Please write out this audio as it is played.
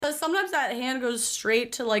sometimes that hand goes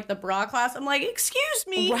straight to like the bra clasp. I'm like, excuse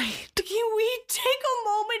me, Right. can we take a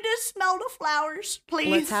moment to smell the flowers,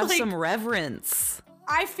 please? Let's have like, some reverence.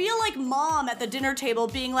 I feel like mom at the dinner table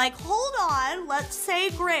being like, hold on, let's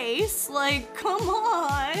say grace. Like, come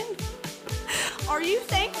on. Are you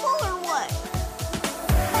thankful or what?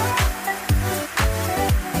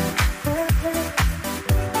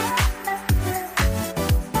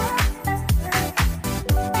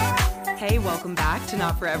 Hey, welcome back to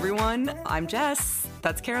Not For Everyone. I'm Jess.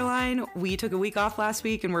 That's Caroline. We took a week off last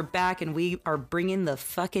week and we're back and we are bringing the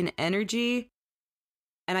fucking energy.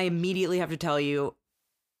 And I immediately have to tell you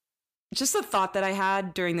just a thought that I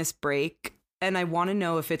had during this break, and I want to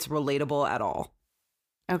know if it's relatable at all.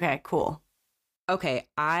 Okay, cool. Okay,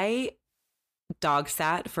 I dog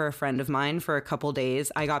sat for a friend of mine for a couple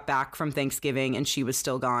days. I got back from Thanksgiving and she was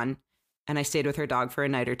still gone, and I stayed with her dog for a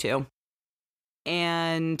night or two.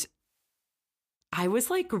 And I was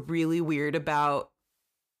like really weird about,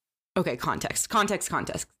 okay, context.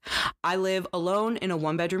 I live alone in a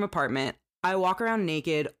 1-bedroom apartment. I walk around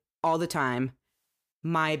naked all the time.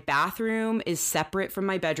 My bathroom is separate from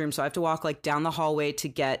my bedroom, so I have to walk like down the hallway to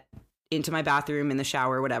get into my bathroom, in the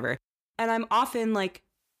shower, whatever. And I'm often like,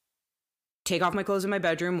 take off my clothes in my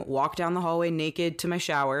bedroom, walk down the hallway naked to my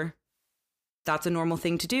shower. That's a normal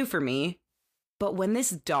thing to do for me. But when this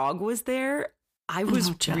dog was there, I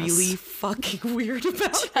was really fucking weird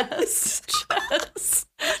about Jess.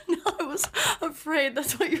 No, I was afraid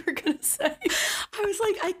that's what you were going to say. I was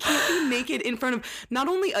like, I can't be naked in front of not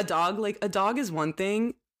only a dog, like a dog is one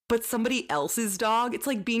thing, but somebody else's dog. It's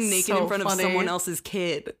like being naked in front of someone else's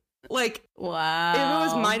kid. Like, wow. If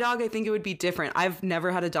it was my dog, I think it would be different. I've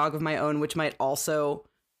never had a dog of my own, which might also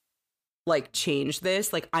like change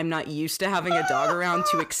this. Like, I'm not used to having a dog around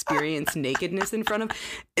to experience nakedness in front of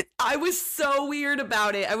it. I was so weird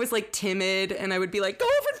about it. I was like timid and I would be like, go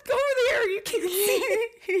over there, you can't see.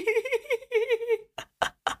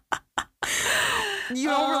 You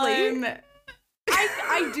don't relate?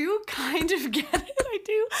 I do kind of get it.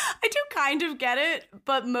 I do kind of get it,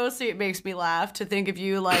 but mostly it makes me laugh to think of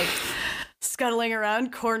you like scuttling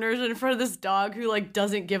around corners in front of this dog who like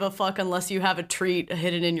doesn't give a fuck unless you have a treat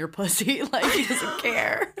hidden in your pussy. Like, he doesn't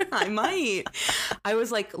care. I might. I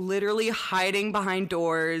was like literally hiding behind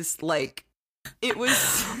doors. Like, it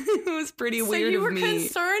was pretty weird of me. So you were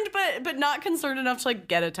concerned, but not concerned enough to like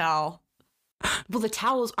get a towel. Well, the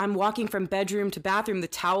towels, I'm walking from bedroom to bathroom. The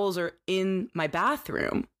towels are in my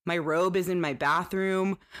bathroom. My robe is in my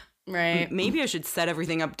bathroom. Right. Maybe I should set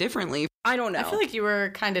everything up differently. I don't know. I feel like you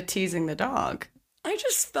were kind of teasing the dog. I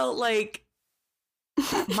just felt like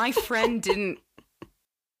my friend didn't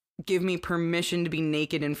give me permission to be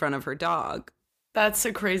naked in front of her dog. That's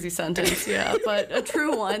a crazy sentence, yeah, but a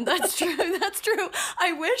true one. That's true.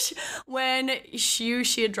 I wish when she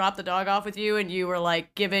had dropped the dog off with you and you were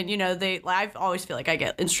like given, I always feel like I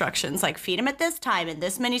get instructions like feed him at this time and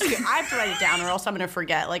this many. I have to write it down or else I'm going to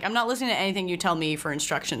forget. Like, I'm not listening to anything you tell me for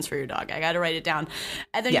instructions for your dog. I got to write it down.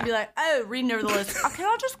 And then you'd be like, oh, reading over the list. Can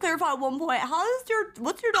I just clarify at one point?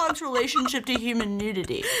 What's your dog's relationship to human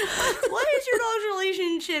nudity? What is your dog's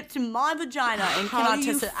relationship to my vagina? And how do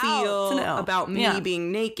you feel about me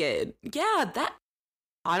being naked? Yeah, that,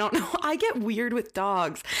 I don't know. I get weird with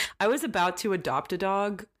dogs. I was about to adopt a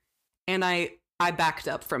dog and I backed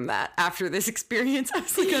up from that after this experience. I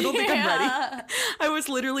was like, I don't think I'm ready. I was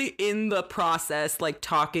literally in the process, like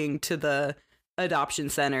talking to the adoption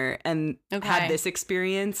center and had this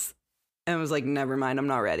experience and was like, never mind, I'm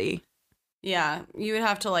not ready. Yeah, you would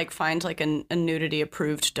have to like find like a nudity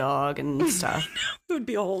approved dog and stuff. It would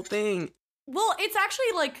be a whole thing. Well, it's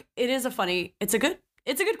actually like, it's a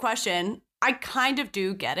good question. I kind of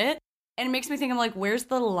do get it. And it makes me think, I'm like, where's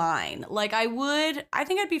the line? Like, I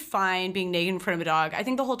think I'd be fine being naked in front of a dog. I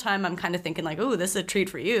think the whole time I'm kind of thinking like, oh, this is a treat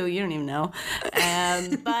for you. You don't even know.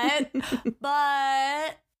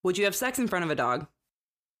 But. Would you have sex in front of a dog?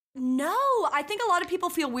 No, I think a lot of people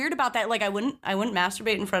feel weird about that. Like, I wouldn't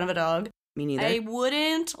masturbate in front of a dog. Me neither. I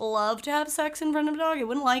wouldn't love to have sex in front of a dog. I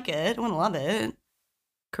wouldn't like it. I wouldn't love it.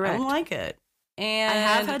 Correct. I don't like it. And I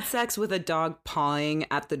have had sex with a dog pawing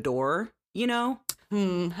at the door, yeah.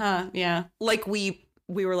 Like we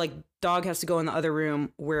were like, dog has to go in the other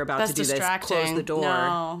room. We're about to do this. Close the door.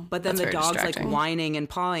 No, but then the dog's like whining and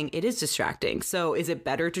pawing. It is distracting. So is it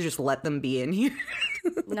better to just let them be in here?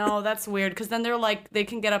 No, that's weird. Because then they're like, they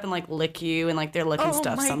can get up and like lick you and like they're licking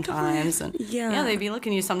stuff sometimes. And yeah, they'd be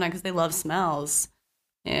licking you sometimes because they love smells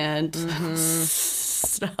and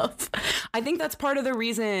stuff. I think that's part of the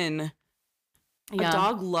reason. Yeah. A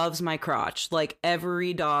dog loves my crotch. Like,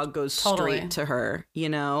 every dog goes straight to her,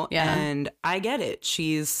 Yeah. And I get it.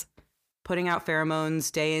 She's putting out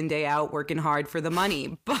pheromones day in, day out, working hard for the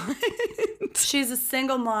money. But she's a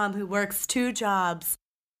single mom who works 2 jobs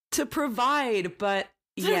to provide, but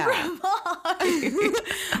yeah.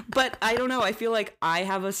 But I don't know. I feel like I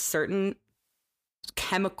have a certain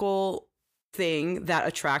chemical thing that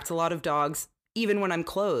attracts a lot of dogs, even when I'm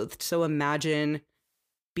clothed. So imagine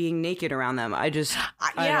being naked around them. I don't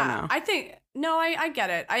know. I get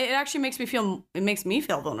it. It actually makes me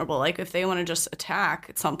feel vulnerable. Like if they want to just attack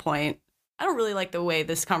at some point. I don't really like the way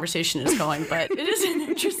this conversation is going, but it is an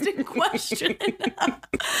interesting question.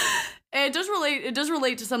 It does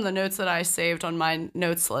relate to some of the notes that I saved on my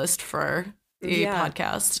notes list for the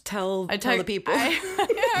podcast. Tell the people.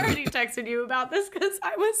 I already texted you about this because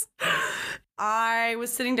I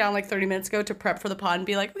was sitting down like 30 minutes ago to prep for the pod and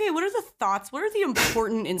be like, okay, what are the thoughts? What are the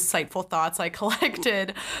important, insightful thoughts I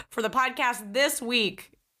collected for the podcast this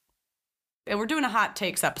week? And we're doing a hot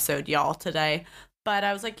takes episode, y'all, today. But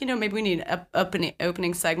I was like, maybe we need an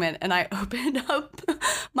opening segment. And I opened up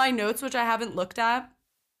my notes, which I haven't looked at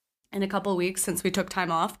in a couple of weeks since we took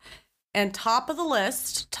time off. And top of the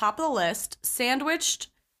list, sandwiched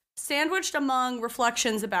among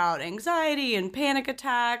reflections about anxiety and panic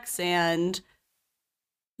attacks and,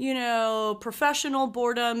 professional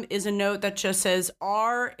boredom is a note that just says,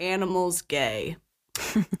 are animals gay?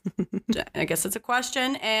 I guess it's a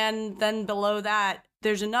question. And then below that,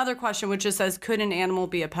 there's another question which just says, could an animal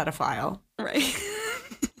be a pedophile? Right.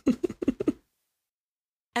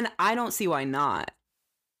 And I don't see why not.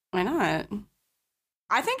 Why not?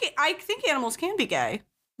 I think animals can be gay,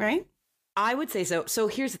 right? I would say so. So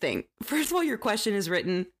here's the thing. First of all, your question is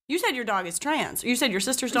written. You said your dog is trans. You said your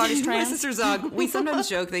sister's dog is trans. My sister's dog. We sometimes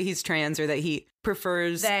joke that he's trans or that he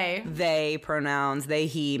prefers they pronouns, they,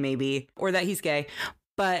 he, maybe, or that he's gay.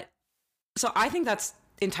 But so I think that's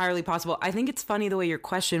entirely possible. I think it's funny the way your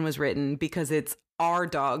question was written because it's, are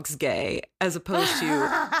dogs gay as opposed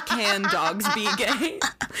to can dogs be gay?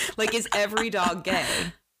 Like, is every dog gay?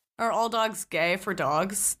 Are all dogs gay for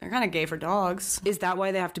dogs? They're kind of gay for dogs. Is that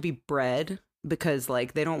why they have to be bred? Because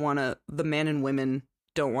like the man and women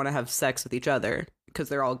don't want to have sex with each other because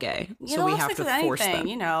they're all gay. So we have to force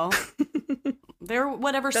them. They're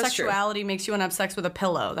whatever That's sexuality true. Makes you want to have sex with a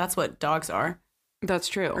pillow. That's what dogs are. That's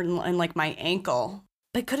true. And like my ankle.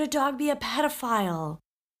 But could a dog be a pedophile?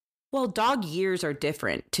 Well, dog years are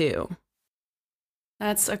different, too.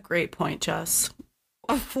 That's a great point, Jess.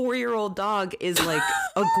 A 4-year-old dog is like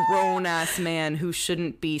a grown-ass man who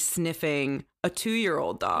shouldn't be sniffing a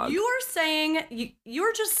 2-year-old dog. You are saying,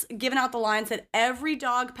 you're just giving out the lines that every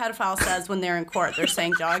dog pedophile says when they're in court. They're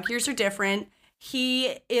saying dog years are different.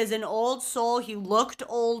 He is an old soul. He looked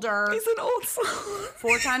older. He's an old soul.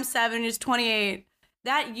 4 times 7 is 28.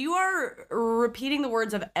 That you are repeating the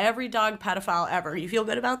words of every dog pedophile ever. You feel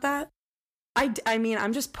good about that? I mean,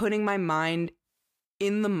 I'm just putting my mind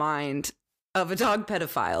in the mind of a dog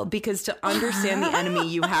pedophile because to understand the enemy,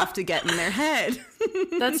 you have to get in their head.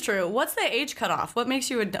 That's true. What's the age cutoff? What makes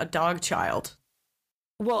you a dog child?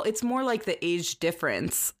 Well, it's more like the age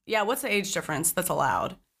difference. Yeah, what's the age difference that's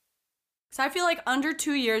allowed? Because I feel like under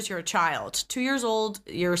 2 years, you're a child. 2 years old,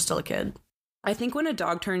 you're still a kid. I think when a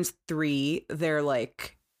dog turns 3, they're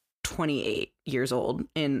like 28 years old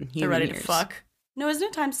in human They're ready years. to fuck. No, isn't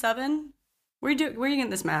it times 7? Where are you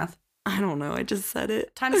getting this math? I don't know. I just said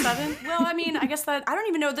it. Times 7? Well, I mean, I guess that, I don't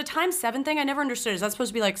even know. The times 7 thing, I never understood. Is that supposed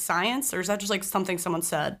to be like science or is that just like something someone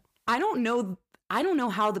said? I don't know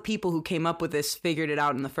how the people who came up with this figured it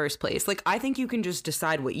out in the first place. Like, I think you can just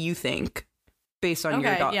decide what you think based on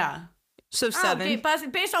your dog. Okay, yeah. So 7. Okay,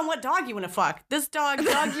 but based on what dog you want to fuck. This dog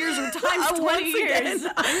years are times 20 years.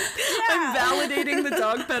 I'm validating the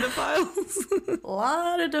dog pedophiles. A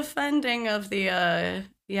lot of defending of the,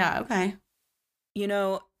 yeah, okay.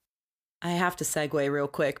 I have to segue real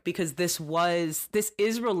quick because this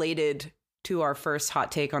is related to our first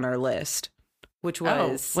hot take on our list, which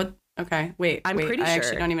was... what? Okay, wait. I'm pretty sure. I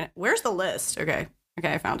actually don't even... Where's the list? Okay,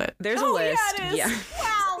 I found it. There's a list. Yeah, it is. Yeah.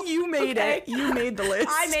 Wow. You made it. You made the list.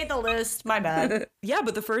 I made the list. My bad. Yeah,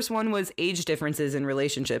 but the first one was age differences in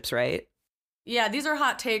relationships, right? Yeah, these are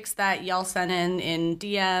hot takes that y'all sent in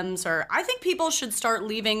DMs, or I think people should start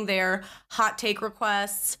leaving their hot take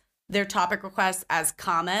requests, their topic requests as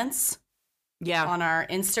comments. Yeah. On our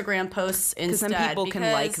Instagram posts instead. Because then people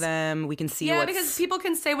can like them. We can see what's... Yeah, because people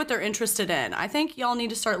can say what they're interested in. I think y'all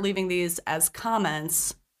need to start leaving these as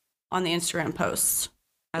comments on the Instagram posts.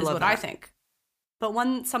 Is what I think. But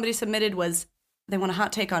one somebody submitted was they want a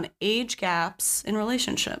hot take on age gaps in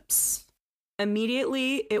relationships.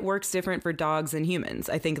 Immediately, it works different for dogs and humans.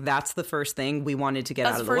 I think that's the first thing we wanted to get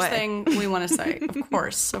out of the way. That's the first thing we want to say.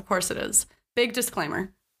 Of course it is. Big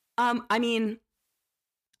disclaimer. I mean...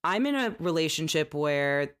 I'm in a relationship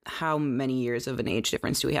where how many years of an age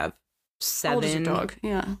difference do we have? 7. How old is your dog?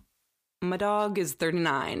 Yeah. My dog is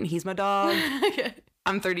 39. He's my dog. Okay.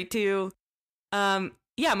 I'm 32.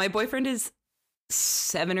 Yeah, my boyfriend is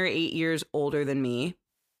 7 or 8 years older than me.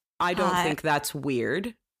 I don't think that's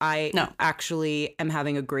weird. I actually am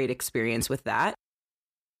having a great experience with that.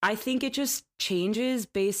 I think it just changes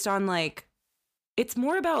based on like, it's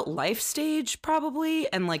more about life stage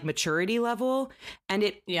probably and like maturity level.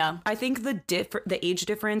 And I think the age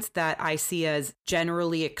difference that I see as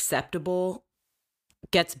generally acceptable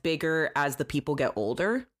gets bigger as the people get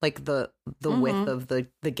older. Like the width of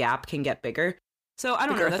the gap can get bigger. So I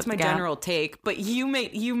don't know. That's my general take. But you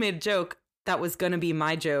made a joke that was going to be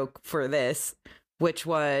my joke for this, which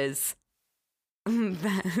was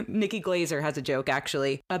Nikki Glazer has a joke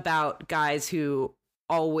actually about guys who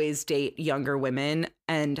always date younger women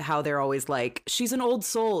and how they're always like, she's an old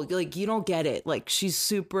soul. Like, you don't get it. Like,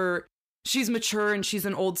 she's mature and she's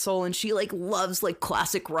an old soul and she like loves like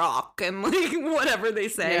classic rock and like whatever they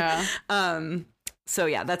say. Yeah. So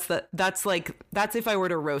yeah, that's if I were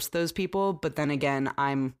to roast those people. But then again,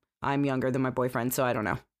 I'm younger than my boyfriend, so I don't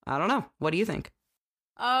know. What do you think?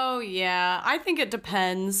 Oh yeah, I think it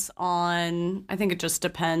just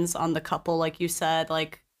depends on the couple, like you said.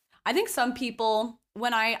 Like, I think some people,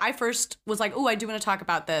 when I first was like, oh, I do want to talk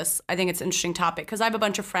about this, I think it's an interesting topic because I have a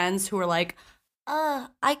bunch of friends who are like, I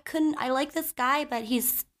like this guy, but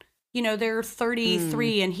he's, they're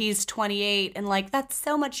 33 and he's 28 and like, that's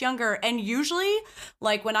so much younger. And usually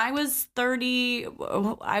like when I was 30,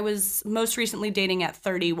 I was most recently dating at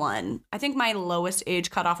 31. I think my lowest age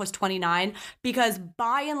cutoff was 29 because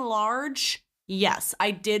by and large, yes,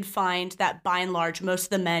 I did find that by and large, most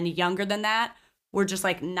of the men younger than that were just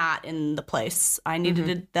like not in the place I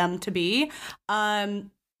needed them to be.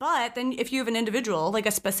 But then if you have an individual, like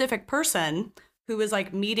a specific person who is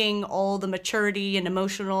like meeting all the maturity and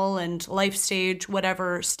emotional and life stage,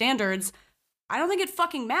 whatever standards, I don't think it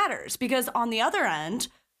fucking matters because on the other end,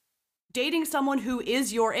 dating someone who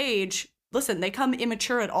is your age, listen, they come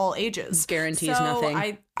immature at all ages. Guarantees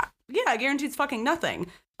nothing. Guarantees fucking nothing.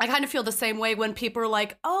 I kind of feel the same way when people are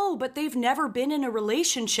like, oh, but they've never been in a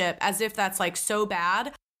relationship, as if that's like so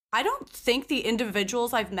bad. I don't think the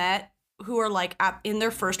individuals I've met who are like in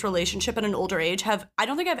their first relationship at an older age I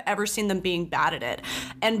don't think I've ever seen them being bad at it.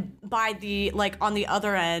 And by the, like, on the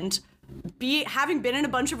other end, having been in a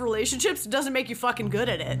bunch of relationships doesn't make you fucking good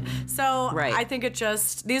at it. So I think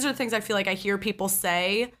these are the things I feel like I hear people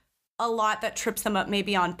say a lot that trips them up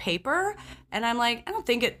maybe on paper. And I'm like,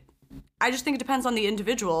 I just think it depends on the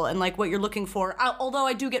individual and like what you're looking for. Although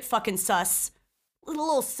I do get fucking sus, a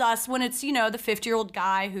little sus when it's, the 50-year-old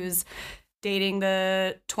guy who's dating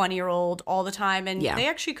the 20-year-old all the time. And they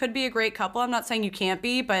actually could be a great couple. I'm not saying you can't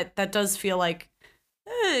be, but that does feel like,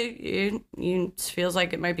 it feels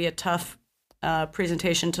like it might be a tough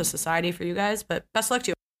presentation to society for you guys. But best luck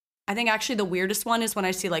to you. I think actually the weirdest one is when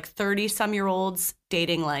I see like 30-some-year-olds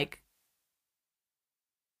dating like,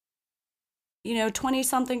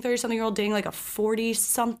 20-something, 30-something-year-old dating like a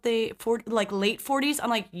 40-something, like late 40s. I'm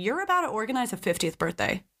like, you're about to organize a 50th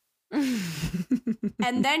birthday.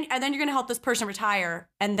 and then you're going to help this person retire,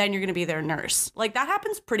 and then you're going to be their nurse. Like, that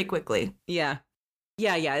happens pretty quickly. Yeah.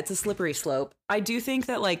 It's a slippery slope. I do think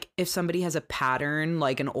that, like, if somebody has a pattern,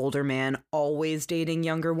 like an older man always dating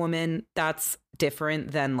younger women, that's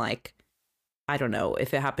different than, like, I don't know,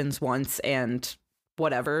 if it happens once and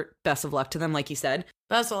whatever, best of luck to them, like you said.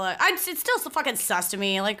 Best of luck. It's still so fucking sus to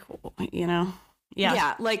me, like,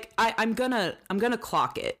 Yeah, like, I'm gonna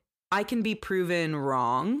clock it. I can be proven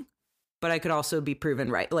wrong, but I could also be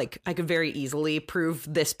proven right. Like, I could very easily prove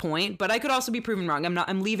this point, but I could also be proven wrong.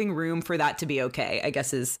 I'm leaving room for that to be okay, I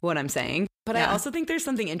guess is what I'm saying. But I also think there's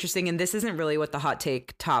something interesting, and this isn't really what the hot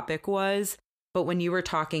take topic was, but when you were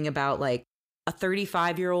talking about like a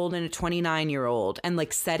 35-year-old and a 29-year-old and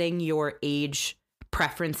like setting your age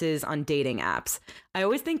preferences on dating apps, I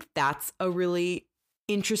always think that's a really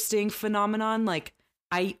interesting phenomenon. Like,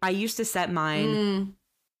 I used to set mine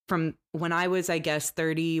from when I was, I guess,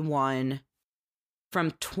 31,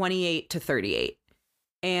 from 28 to 38.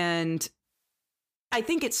 And I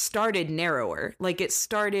think it started narrower. Like, it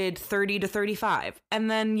started 30 to 35.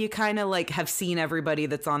 And then you kind of like have seen everybody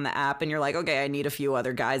that's on the app and you're like, okay, I need a few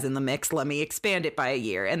other guys in the mix. Let me expand it by a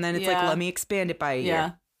year. And then it's like, let me expand it by a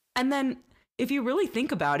year. And then if you really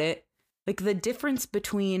think about it, like the difference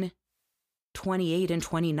between 28 and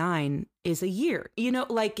 29 is a year.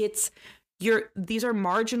 Like these are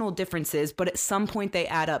marginal differences, but at some point they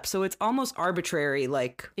add up. So it's almost arbitrary.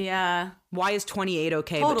 Like, why is 28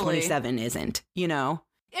 okay, but 27 isn't, And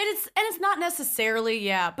it's not necessarily,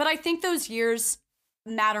 but I think those years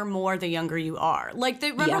matter more the younger you are. Like,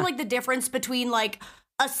 remember like the difference between like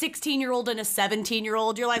a 16-year-old and a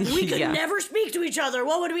 17-year-old? You're like, we could never speak to each other.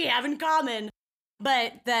 What would we have in common?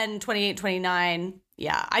 But then 28, 29,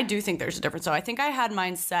 yeah, I do think there's a difference. So I think I had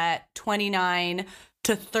mine set 29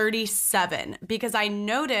 to 37 because I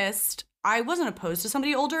noticed I wasn't opposed to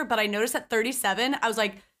somebody older, but I noticed at 37, I was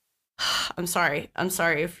like, I'm sorry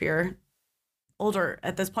if you're older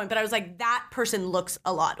at this point, but I was like, that person looks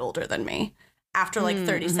a lot older than me after like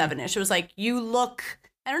 37-ish. It was like, you look,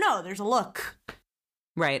 I don't know, there's a look.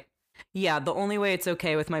 Right. Yeah, the only way it's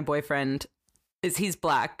okay with my boyfriend is he's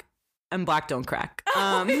black, and black don't crack.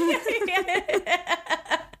 And it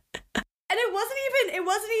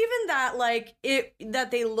wasn't even that like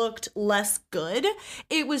that they looked less good.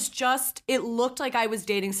 It was just, it looked like I was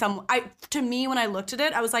dating to me, when I looked at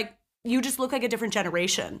it, I was like, you just look like a different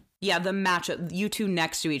generation. Yeah, the matchup, you two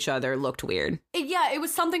next to each other looked weird. It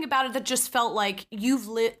was something about it that just felt like you've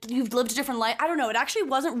lived a different life. I don't know. It actually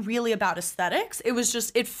wasn't really about aesthetics. It was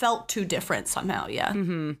just, it felt too different somehow. Yeah.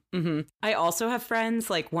 I also have friends,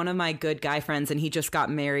 like one of my good guy friends, and he just got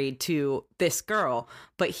married to this girl,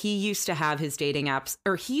 but he used to have his dating apps,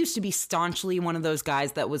 or he used to be staunchly one of those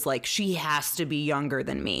guys that was like, she has to be younger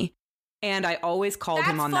than me. And I always called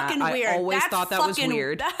him on that. Weird. I always thought that was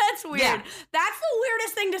weird. That's weird. Yeah. That's the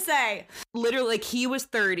weirdest thing to say. Literally, like, he was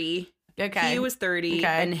 30. Okay. He was 30,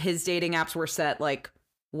 and his dating apps were set, like,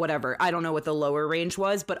 whatever. I don't know what the lower range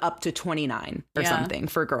was, but up to 29 or something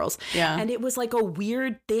for girls. Yeah. And it was, like, a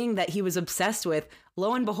weird thing that he was obsessed with.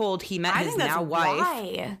 Lo and behold, he met his now wife.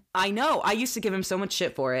 Why? I know. I used to give him so much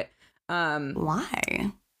shit for it.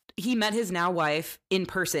 Why? He met his now wife in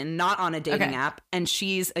person, not on a dating app, and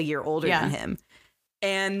she's a year older than him.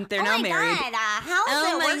 And they're now married. God,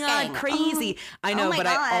 how's it working? God, crazy. I know, but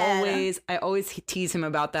I always tease him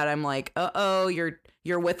about that. I'm like,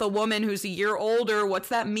 you're with a woman who's a year older. What's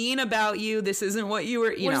that mean about you? This isn't what you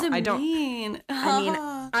were, what does it mean?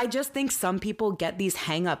 I just think some people get these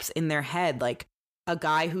hangups in their head, like a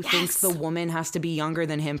guy who thinks the woman has to be younger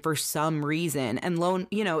than him for some reason. And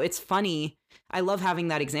it's funny. I love having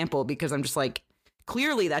that example because I'm just like,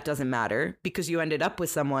 clearly that doesn't matter because you ended up with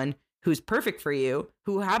someone who's perfect for you,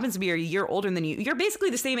 who happens to be a year older than you. You're basically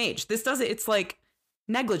the same age. It's like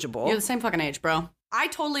negligible. You're the same fucking age, bro. I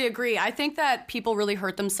totally agree. I think that people really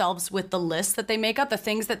hurt themselves with the list that they make up, the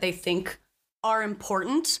things that they think are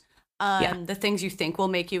important, the things you think will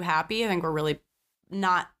make you happy. I think we're really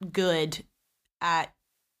not good at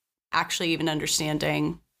actually even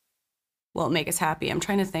understanding what will make us happy. I'm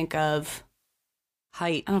trying to think of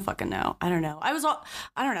height. I don't fucking know. I don't know. I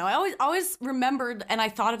don't know. I always remembered, and I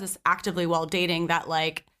thought of this actively while dating, that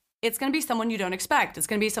like, it's going to be someone you don't expect. It's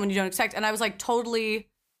going to be someone you don't expect. And I was like totally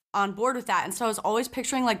on board with that. And so I was always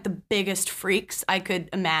picturing like the biggest freaks I could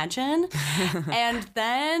imagine. and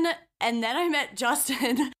then I met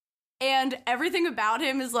Justin, and everything about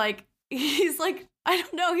him is like, he's like, I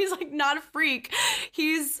don't know. He's like not a freak.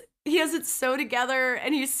 He has it so together,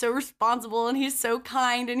 and he's so responsible, and he's so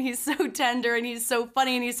kind, and he's so tender, and he's so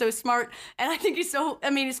funny, and he's so smart. And I think he's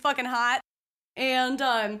fucking hot. And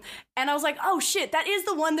I was like, oh shit, that is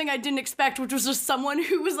the one thing I didn't expect, which was just someone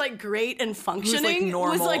who was like great and functioning. Who's like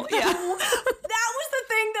normal. That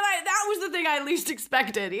was the thing I least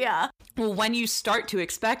expected. Yeah. Well, when you start to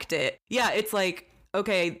expect it, it's like,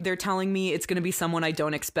 okay, they're telling me it's going to be someone I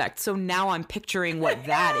don't expect. So now I'm picturing what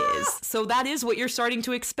that is. So that is what you're starting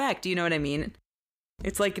to expect. You know what I mean?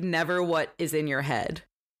 It's like never what is in your head.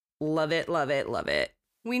 Love it, love it, love it.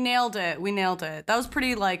 We nailed it. That was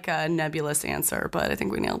pretty like a nebulous answer, but I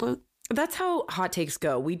think we nailed it. That's how hot takes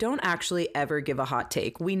go. We don't actually ever give a hot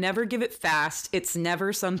take. We never give it fast. It's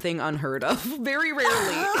never something unheard of. Very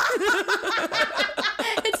rarely.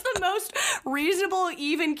 It's the most reasonable,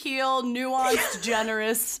 even keel, nuanced,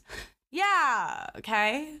 generous. Yeah.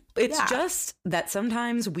 Okay. It's just that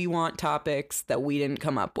sometimes we want topics that we didn't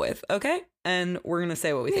come up with. Okay. And we're going to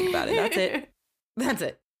say what we think about it. That's it. That's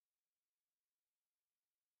it.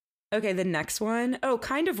 Okay. The next one,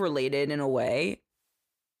 kind of related in a way,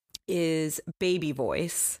 is baby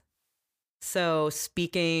voice. So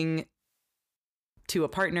speaking to a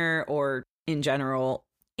partner or in general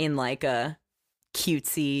in like a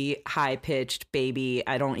cutesy, high-pitched baby.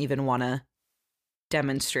 I don't even want to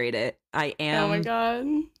demonstrate it. I am. Oh my God.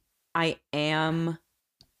 I am.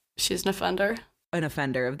 She's an offender. An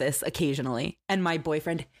offender of this occasionally. And my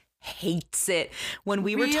boyfriend hates it. When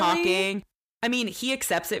we were Really? talking, I mean, he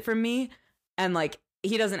accepts it from me and like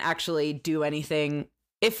he doesn't actually do anything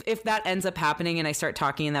if that ends up happening and I start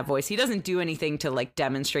talking in that voice, he doesn't do anything to like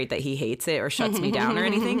demonstrate that he hates it or shuts me down or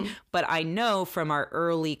anything. But I know from our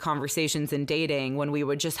early conversations in dating, when we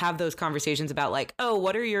would just have those conversations about like, oh,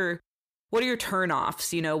 what are your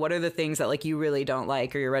turnoffs? You know, what are the things that like you really don't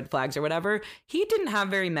like or your red flags or whatever? He didn't have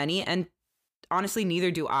very many. And honestly,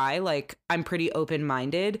 neither do I. Like, I'm pretty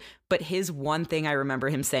open-minded, but his one thing I remember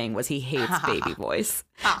him saying was he hates baby voice.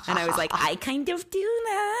 And I was like, I kind of do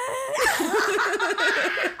that.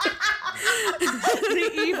 the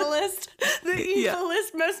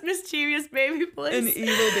evilest, most mischievous baby voice. An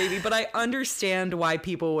evil baby. But I understand why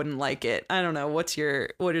people wouldn't like it. I don't know. What's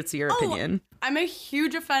your opinion? I'm a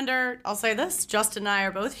huge offender. I'll say this. Justin and I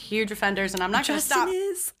are both huge offenders, and I'm not going to stop.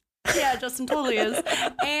 Justin is. Yeah, Justin totally is.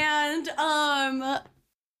 And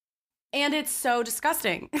it's so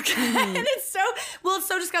disgusting. And it's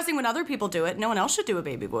so disgusting when other people do it. No one else should do a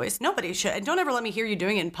baby voice. Nobody should. And don't ever let me hear you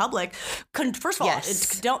doing it in public. First of all,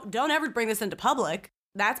 don't ever bring this into public.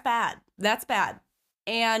 That's bad. That's bad.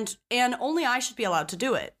 And only I should be allowed to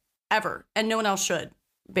do it ever. And no one else should,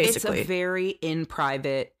 basically. It's a very in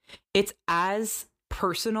private. It's as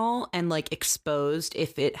personal and like exposed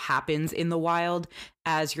if it happens in the wild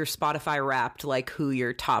as your Spotify Wrapped, like what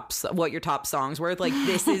your top songs were. Like,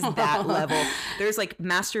 this is that level. There's like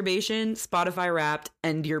masturbation, Spotify Wrapped,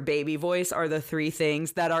 and your baby voice are the three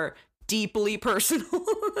things that are deeply personal.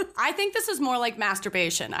 I think this is more like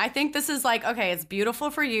masturbation. I think this is like, okay, it's beautiful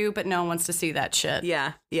for you, but no one wants to see that shit.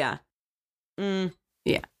 Yeah. Yeah, I'm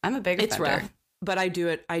a big offender. It's rough. But I do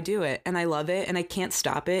it, and I love it, and I can't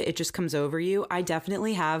stop it. It just comes over you. I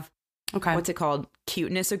definitely have, what's it called?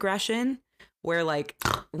 Cuteness aggression, where like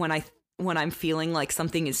when I'm feeling like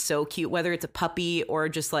something is so cute, whether it's a puppy or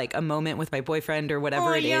just like a moment with my boyfriend or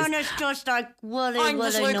whatever it is. It's just like really, I'm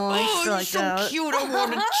just like, nice you're so cute. I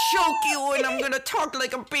want to choke you, and I'm going to talk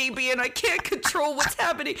like a baby, and I can't control what's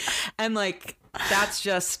happening. And like, that's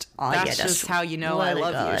just how you know I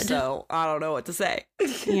love you. So I don't know what to say.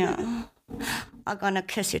 Yeah. I'm gonna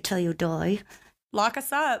kiss you till you die. Lock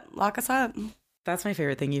us up. That's my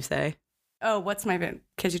favorite thing you say. Oh, what's my favorite?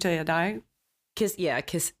 Kiss you till you die? Kiss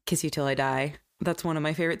you till I die. That's one of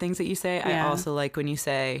my favorite things that you say. Yeah. I also like when you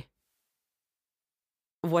say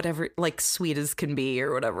whatever, like sweet as can be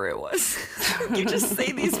or whatever it was. You just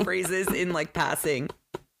say these phrases in like passing.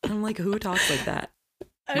 I'm like, who talks like that?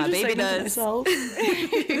 My baby does. Okay,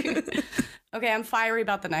 I'm fiery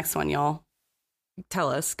about the next one, y'all. Tell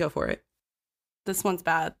us. Go for it. This one's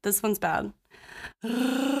bad.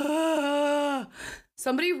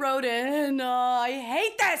 Somebody wrote in, I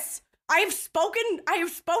hate this. I have spoken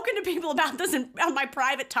to people about this on my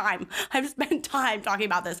private time. I've spent time talking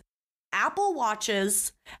about this. Apple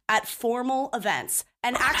Watches at formal events.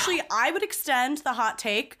 And actually, I would extend the hot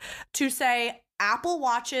take to say Apple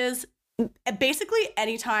Watches basically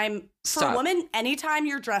anytime, for a woman, anytime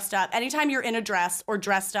you're dressed up, anytime you're in a dress or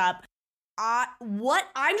dressed up, I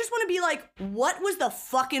just want to be like, what was the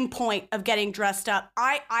fucking point of getting dressed up?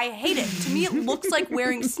 I hate it. To me, it looks like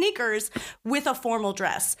wearing sneakers with a formal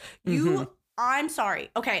dress. I'm sorry.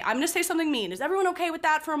 Okay, I'm going to say something mean. Is everyone okay with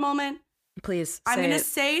that for a moment? Please, I'm going to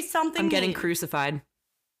say something mean. I'm getting mean. Crucified.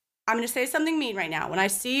 I'm going to say something mean right now. When I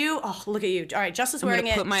see you, oh, look at you. All right, Jess is wearing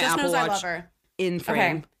it. Put my Jess Apple knows Watch I love her. In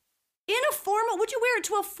frame. Okay. In a formal, would you wear it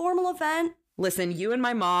to a formal event? Listen, you and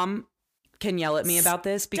my mom can yell at me about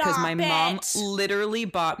this because my mom literally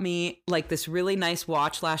bought me like this really nice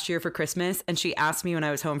watch last year for Christmas, and she asked me when I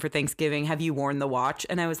was home for Thanksgiving, have you worn the watch?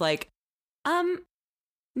 And I was like,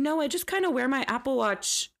 no, I just kind of wear my Apple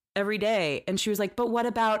Watch every day. And she was like, but what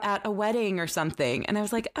about at a wedding or something? And I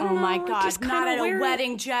was like, I don't know, my God, just not at a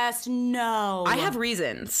wedding, Jess. No, I have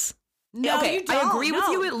reasons. No, okay, you don't. I agree with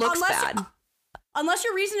you. It looks bad. Unless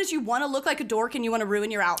your reason is you want to look like a dork and you want to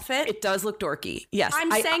ruin your outfit. It does look dorky. Yes.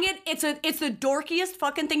 I'm saying it's the dorkiest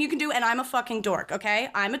fucking thing you can do, and I'm a fucking dork, okay?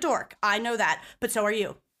 I'm a dork. I know that, but so are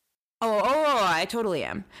you. Oh, I totally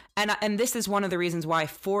am. And this is one of the reasons why,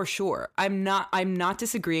 for sure. I'm not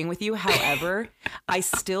disagreeing with you. However, I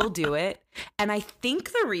still do it. And I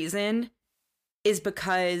think the reason is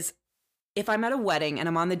because if I'm at a wedding and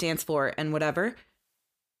I'm on the dance floor and whatever,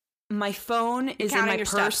 my phone is in my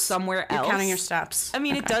purse somewhere else. You're counting your steps. I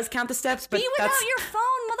mean, It does count the steps, but be without your phone,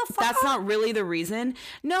 motherfucker. That's not really the reason.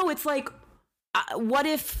 No, it's like, what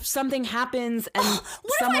if something happens and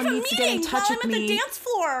someone needs to get in touch with me? I'm at the dance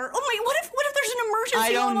floor. Oh my! What if there's an emergency?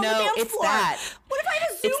 I don't know. It's that. What if I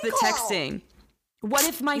have a Zoom call? It's the texting. What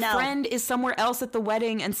if my friend is somewhere else at the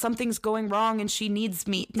wedding and something's going wrong and she needs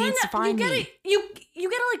to find me? You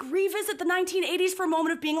gotta like revisit the 1980s for a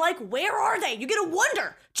moment of being like, where are they? You gotta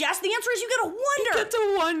wonder. Jess, the answer is you gotta wonder. You get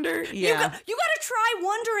to wonder. Yeah. You gotta try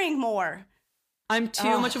wondering more. I'm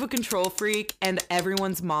too much of a control freak and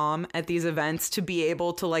everyone's mom at these events to be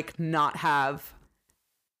able to like not have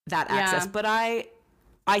that access. But I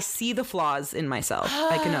see the flaws in myself.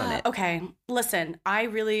 I can own it. Okay, listen, I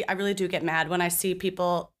really do get mad when I see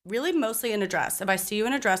people really mostly in a dress. If I see you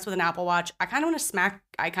in a dress with an Apple Watch, I kind of want to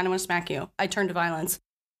smack you. I turn to violence.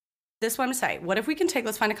 This is what I'm gonna say. What if we can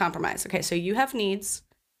let's find a compromise. Okay, so you have needs.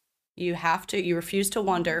 You refuse to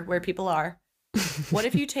wonder where people are. What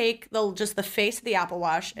if you take just the face of the Apple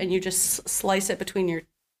Watch and you just slice it between your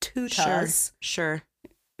two toes? Sure.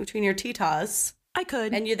 Between your T-toes. I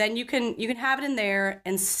could. And you can have it in there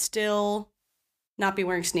and still not be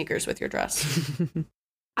wearing sneakers with your dress.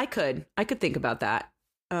 I could think about that.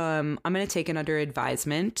 I'm going to take it under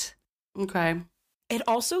advisement. Okay. It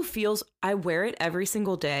also feels, I wear it every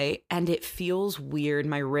single day and it feels weird.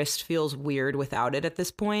 My wrist feels weird without it at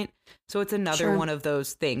this point. So it's another one of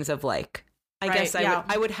those things of like, I guess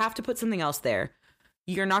I would have to put something else there.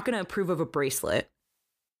 You're not going to approve of a bracelet.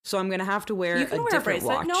 So I'm going to have to wear a different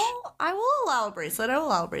watch. No, I will allow a bracelet. I will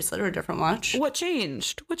allow a bracelet or a different watch. What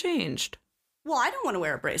changed? Well, I don't want to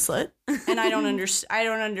wear a bracelet, and I don't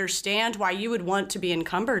understand why you would want to be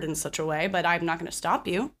encumbered in such a way, but I'm not going to stop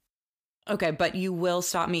you. Okay, but you will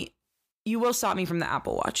stop me. You will stop me from the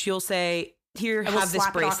Apple Watch. You'll say, "Here, have this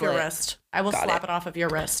bracelet." Off your wrist. I will slap it off of your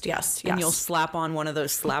wrist. Yes. And you'll slap on one of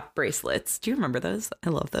those slap bracelets. Do you remember those? I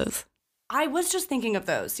love those. I was just thinking of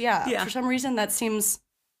those. Yeah. For some reason, that seems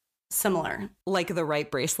similar. Like the right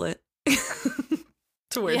bracelet.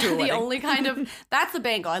 To wear to a the wedding. Only kind of, that's a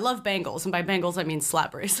bangle. I love bangles. And by bangles, I mean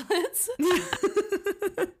slap bracelets.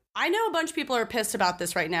 I know a bunch of people are pissed about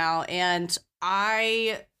this right now. And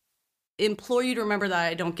I implore you to remember that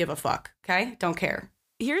I don't give a fuck. Okay? Don't care.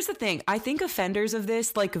 Here's the thing. I think offenders of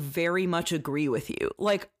this like very much agree with you.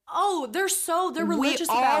 Like, oh, they're religious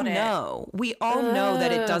about it. We all know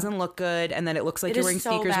that it doesn't look good and that it looks like you're wearing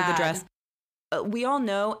sneakers with a dress. We all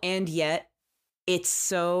know, and yet it's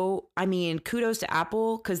so, I mean, kudos to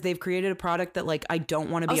Apple because they've created a product that like I don't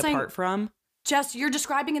want to be apart from. Jess, you're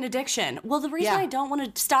describing an addiction. Well, the reason I don't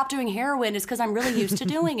want to stop doing heroin is because I'm really used to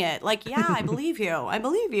doing it. Like, yeah, I believe you.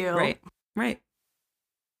 Right.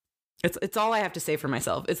 It's all I have to say for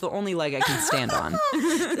myself. It's the only leg I can stand on.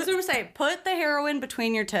 That's what I'm saying. Put the heroin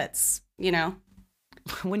between your tits, you know?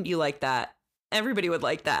 Wouldn't you like that? Everybody would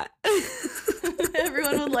like that.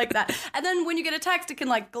 Everyone would like that. And then when you get a text, it can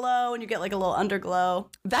like glow and you get like a little underglow.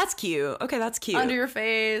 That's cute. Okay, that's cute. Under your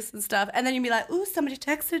face and stuff. And then you'd be like, ooh, somebody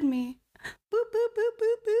texted me. Boop, boop, boop,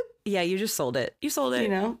 boop, boop. Yeah, you just sold it. You sold it. You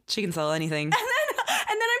know? She can sell anything. And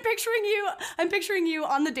then I'm picturing you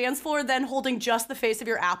on the dance floor then holding just the face of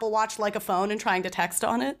your Apple Watch like a phone and trying to text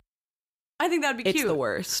on it. I think that'd be cute. It's the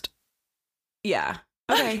worst. Yeah.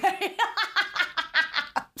 Okay.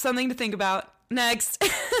 Something to think about. Next.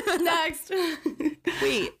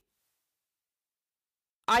 Wait.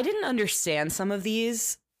 I didn't understand some of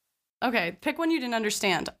these. Okay, pick one you didn't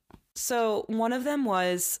understand. So one of them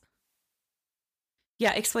was,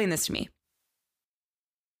 explain this to me.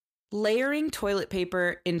 Layering toilet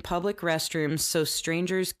paper in public restrooms so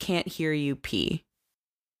strangers can't hear you pee.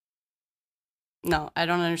 No, I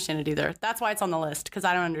don't understand it either. That's why it's on the list, because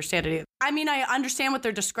I don't understand it either. I mean, I understand what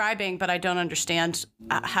they're describing, but I don't understand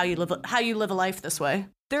how you live a life this way.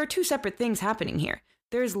 There are two separate things happening here.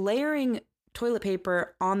 There's layering toilet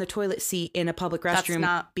paper on the toilet seat in a public restroom that's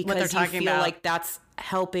not because what they're talking you feel about. like that's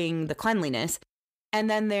helping the cleanliness. And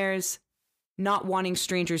then there's not wanting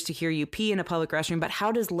strangers to hear you pee in a public restroom. But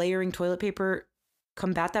how does layering toilet paper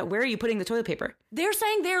combat that? Where are you putting the toilet paper? They're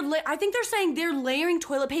saying I think they're saying they're layering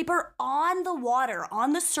toilet paper on the water,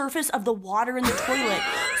 on the surface of the water in the toilet,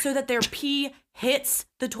 so that their pee hits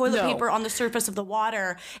the toilet paper on the surface of the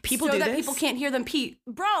water. People so do that this? people can't hear them pee.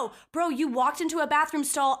 Bro, you walked into a bathroom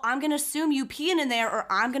stall. I'm gonna assume you peeing in there, or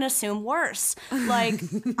I'm gonna assume worse. Like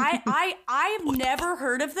I've never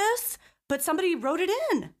heard of this, but somebody wrote it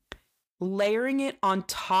in. Layering it on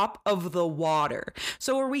top of the water.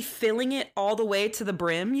 So are we filling it all the way to the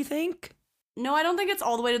brim, you think? No, I don't think it's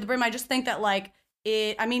all the way to the brim. I just think that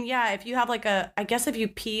if you have if you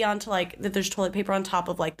pee onto that there's toilet paper on top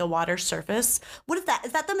of the water surface. What is that?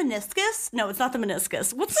 Is that the meniscus? No, it's not the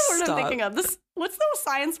meniscus. What's the word I'm thinking of? What's the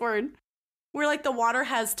science word? Where the water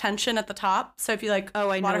has tension at the top. So if you I know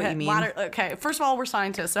what you mean. Okay, first of all, we're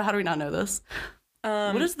scientists, so how do we not know this?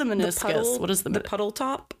 What is the meniscus? What is the puddle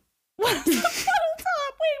top? What is the puddle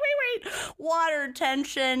top? Wait. Water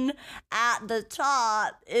tension at the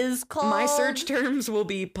top is called... My search terms will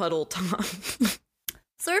be puddle top.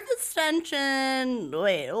 Surface tension...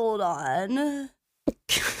 Wait, hold on.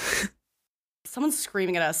 Someone's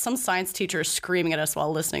screaming at us. Some science teacher is screaming at us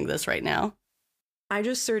while listening to this right now. I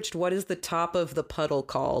just searched what is the top of the puddle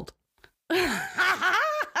called. Top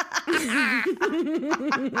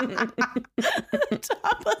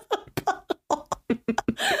of the puddle.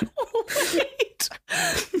 Wait,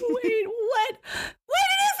 what? Wait,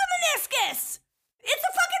 it is a meniscus! It's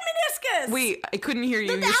a fucking meniscus! Wait, I couldn't hear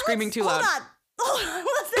you. You're screaming too loud. Hold on,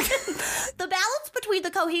 listen. The balance between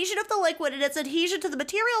the cohesion of the liquid and its adhesion to the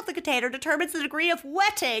material of the container determines the degree of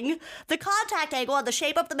wetting, the contact angle, and the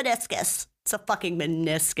shape of the meniscus. It's a fucking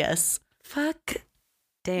meniscus. Fuck.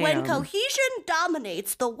 Damn. When cohesion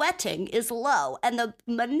dominates, the wetting is low, and the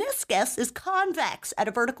meniscus is convex at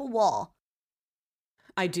a vertical wall.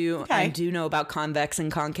 I do know about convex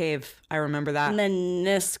and concave. I remember that.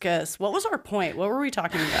 Meniscus. What was our point? What were we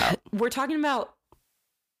talking about? We're talking about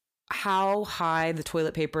how high the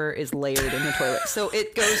toilet paper is layered in the toilet. So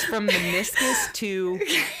it goes from meniscus to...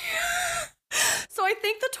 So I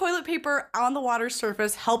think the toilet paper on the water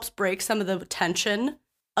surface helps break some of the tension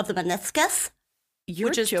of the meniscus.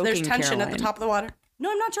 You're joking, there's tension Caroline. at the top of the water.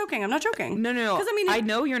 No, I'm not joking. No. Because I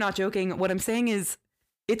know you're not joking. What I'm saying is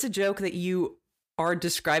it's a joke that you are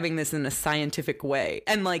describing this in a scientific way.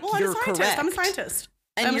 And you're correct. I'm a scientist.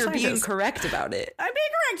 And you're being correct about it. I'm being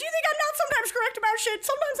correct. Do you think I'm not sometimes correct about shit?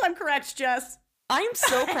 Sometimes I'm correct, Jess. I'm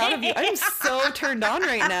so proud of you. I'm so turned on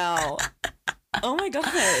right now. Oh my God.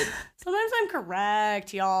 Sometimes I'm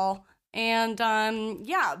correct, y'all. And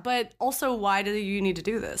yeah, but also, why do you need to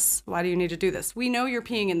do this? Why do you need to do this? We know you're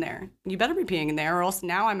peeing in there. You better be peeing in there, or else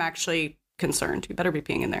now I'm actually concerned. You better be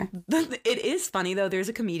peeing in there. It is funny though. There's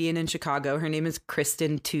a comedian in Chicago. Her name is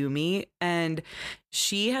Kristen Toomey, and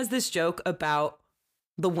she has this joke about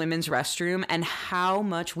the women's restroom and how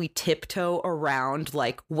much we tiptoe around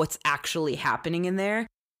what's actually happening in there.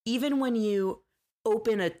 Even when you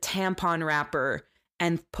open a tampon wrapper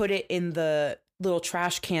and put it in the little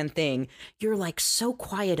trash can thing, you're so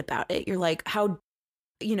quiet about it. You're how,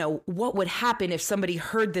 what would happen if somebody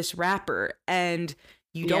heard this wrapper? And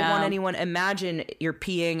you don't want anyone, imagine you're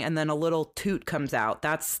peeing and then a little toot comes out.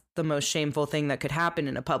 That's the most shameful thing that could happen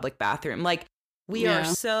in a public bathroom. We are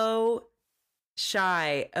so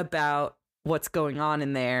shy about what's going on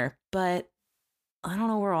in there, but I don't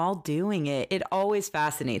know, we're all doing it. It always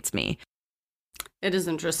fascinates me. It is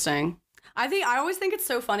interesting. I always think it's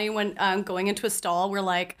so funny when going into a stall, we're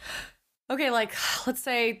okay, let's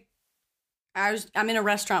say I'm in a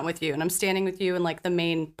restaurant with you and I'm standing with you in the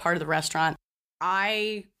main part of the restaurant.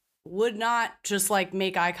 I would not just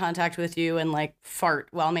make eye contact with you and fart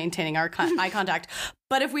while maintaining our eye contact.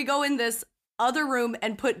 But if we go in this other room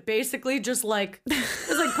and put basically just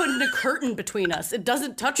it's putting a curtain between us. It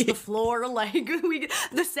doesn't touch the floor.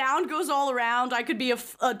 The sound goes all around. I could be a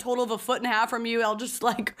total of 1.5 feet from you. I'll just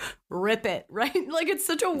rip it, right? It's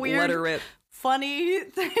such a weird, let her rip. Funny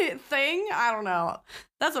thing. I don't know.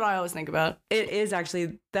 That's what I always think about. It is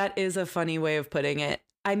actually, that is a funny way of putting it.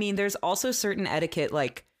 I mean, there's also certain etiquette.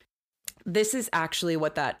 This is actually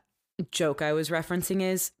what that joke I was referencing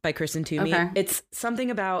is by Kristen Toomey. Okay. It's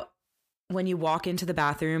something about when you walk into the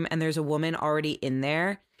bathroom and there's a woman already in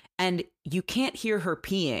there and you can't hear her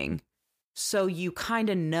peeing. So you kind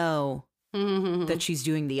of know that she's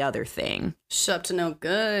doing the other thing. She's up to no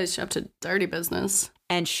good. She's up to dirty business.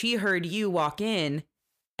 And she heard you walk in.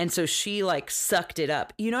 And so she sucked it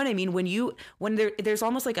up. You know what I mean? When there's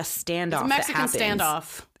almost a standoff. It's a Mexican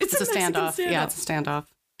standoff. It's a standoff. Yeah, it's a standoff.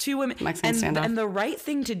 Two women. Mexican standoff. And the right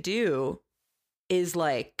thing to do is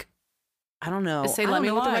I don't know. Say, I don't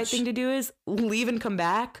know what the right thing to do is leave and come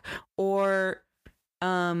back or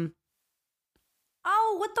oh,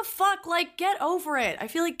 what the fuck? Get over it. I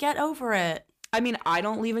feel get over it. I mean, I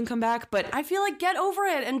don't leave and come back, but I feel get over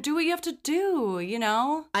it and do what you have to do,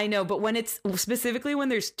 I know, but when it's specifically when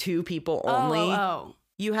there's 2 people only,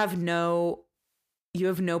 you have no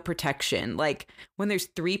protection. When there's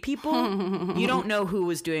 3 people, you don't know who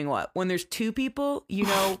was doing what. When there's 2 people, you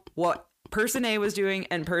know what person A was doing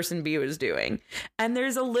and person B was doing. And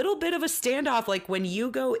there's a little bit of a standoff. When you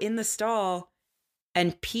go in the stall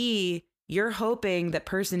and pee, you're hoping that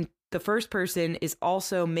the first person is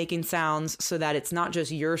also making sounds so that it's not just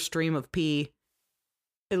your stream of pee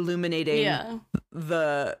illuminating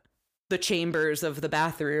the chambers of the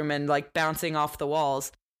bathroom and bouncing off the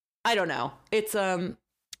walls. I don't know. It's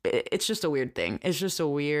just a weird thing. It's just a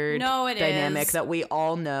weird dynamic that we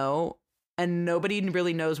all know and nobody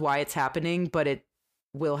really knows why it's happening, but it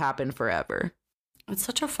will happen forever. It's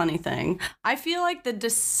such a funny thing. I feel the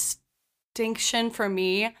distinction for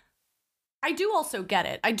me, I do also get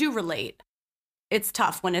it. I do relate. It's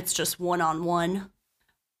tough when it's just one-on-one.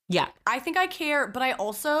 Yeah. I think I care, but I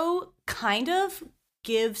also kind of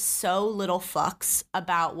give so little fucks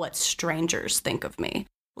about what strangers think of me.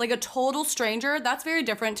 Like a total stranger, that's very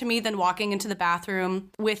different to me than walking into the bathroom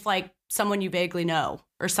with like someone you vaguely know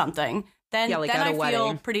or something. Then like at I a feel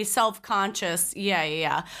wedding. pretty self-conscious.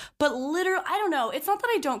 Yeah. But literally, I don't know. It's not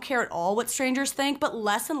that I don't care at all what strangers think, but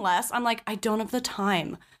less and less, I'm like, I don't have the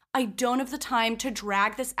time. I don't have the time to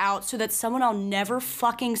drag this out so that someone I'll never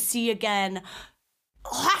fucking see again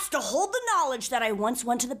has to hold the knowledge that I once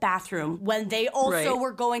went to the bathroom when they also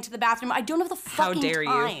were going to the bathroom. I don't have the fucking dare you.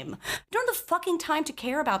 time. I don't have the fucking time to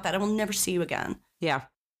care about that. I will never see you again. Yeah.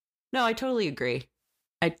 No, I totally agree.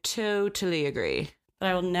 I totally agree. But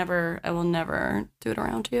I will never do it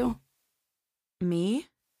around you. Me?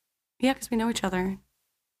 Yeah, because we know each other.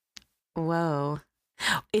 Whoa.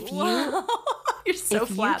 If you... You're so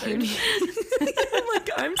flattered. I'm like,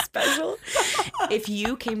 I'm special. If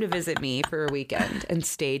you came to visit me for a weekend and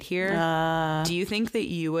stayed here, do you think that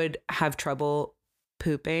you would have trouble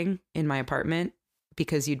pooping in my apartment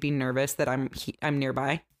because you'd be nervous that I'm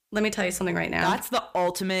nearby? Let me tell you something right now. That's the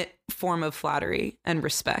ultimate form of flattery and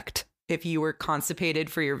respect if you were constipated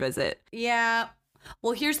for your visit. Yeah.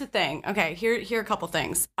 Well, here's the thing. Okay, here are a couple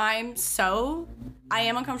things. I am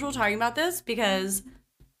uncomfortable talking about this because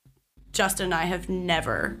Justin and I have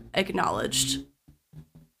never acknowledged.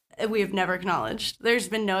 We have never acknowledged. There's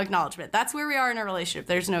been no acknowledgement. That's where we are in our relationship.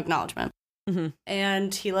 There's no acknowledgement. Mm-hmm.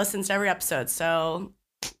 And he listens to every episode. So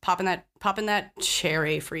popping that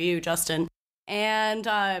cherry for you, Justin. And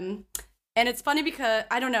it's funny because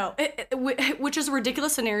I don't know, which is a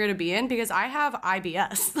ridiculous scenario to be in because I have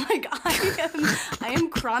IBS. Like I am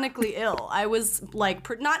chronically ill. I was like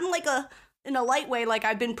not in a light way. Like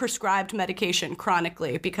I've been prescribed medication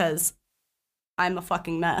chronically because I'm a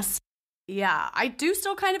fucking mess. Yeah, I do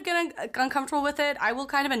still kind of get uncomfortable with it. I will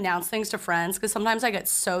kind of announce things to friends because sometimes I get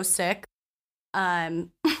so sick. This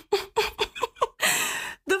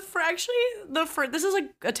is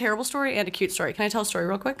like a terrible story and a cute story. Can I tell a story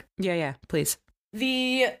real quick? Yeah, please.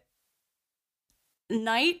 The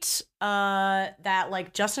night that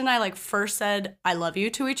like Justin and I like first said I love you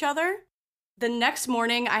to each other, the next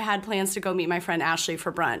morning I had plans to go meet my friend Ashley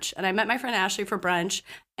for brunch. And I met my friend Ashley for brunch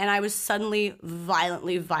and I was suddenly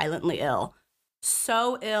violently ill.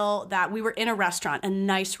 So ill that we were in a restaurant, a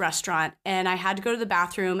nice restaurant, and I had to go to the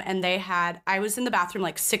bathroom and I was in the bathroom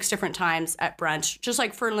like 6 different times at brunch, just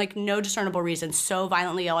like for like no discernible reason, so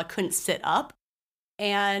violently ill I couldn't sit up.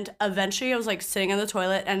 And eventually I was like sitting in the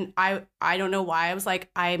toilet and I don't know why I was like,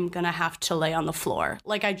 I'm gonna have to lay on the floor.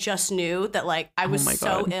 Like I just knew that like I was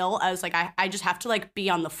so ill. I was like, I just have to like be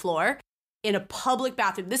on the floor in a public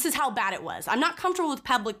bathroom. This is how bad it was. I'm not comfortable with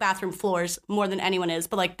public bathroom floors more than anyone is,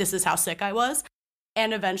 but like this is how sick I was.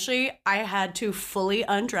 And eventually I had to fully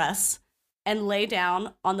undress and lay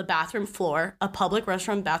down on the bathroom floor, a public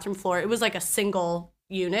restaurant bathroom floor. It was like a single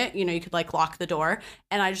unit, you know, you could like lock the door.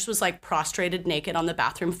 And I just was like prostrated naked on the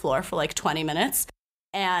bathroom floor for like 20 minutes.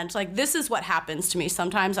 And like, this is what happens to me.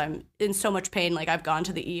 Sometimes I'm in so much pain, like I've gone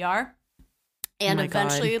to the ER. And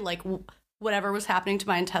eventually like whatever was happening to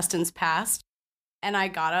my intestines passed. And I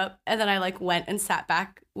got up and then I like went and sat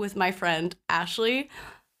back with my friend Ashley.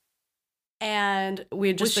 And we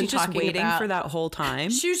had just been talking waiting for that whole time?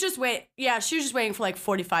 She was just waiting for like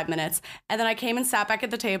 45 minutes. And then I came and sat back at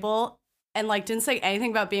the table and like didn't say anything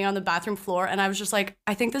about being on the bathroom floor. And I was just like,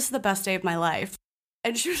 I think this is the best day of my life.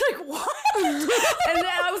 And she was like, what? And then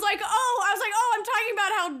I was like, oh, I'm talking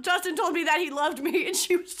about how Justin told me that he loved me. And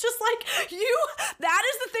she was just like, that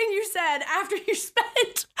is the thing you said after you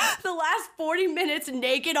spent the last 40 minutes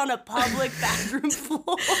naked on a public bathroom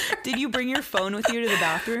floor. Did you bring your phone with you to the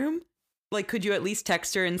bathroom? Like, could you at least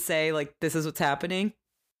text her and say, like, this is what's happening?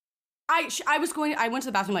 I went to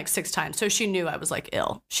the bathroom like 6 times, so she knew I was like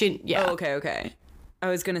ill. Yeah. Oh, okay. I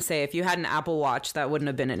was going to say, if you had an Apple Watch, that wouldn't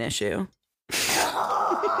have been an issue.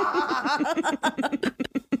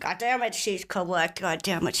 God damn it, she's correct.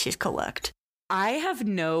 I have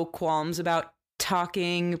no qualms about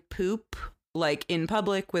talking poop, like, in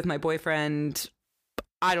public with my boyfriend.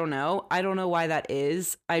 I don't know why that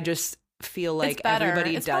is. I just feel like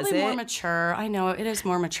everybody does it. It's probably more mature. I know it is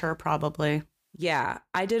more mature, probably. Yeah,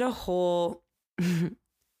 I did a whole.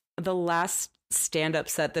 The last stand-up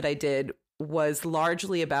set that I did was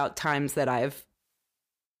largely about times that I've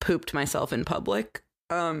pooped myself in public.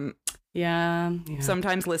 Yeah.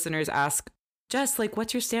 Sometimes listeners ask, Jess, like,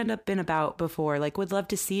 what's your stand-up been about before? Like, would love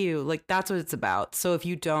to see you. Like, that's what it's about. So if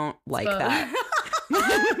you don't like that.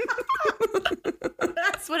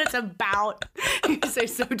 That's what it's about. You say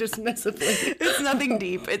so dismissively. It's nothing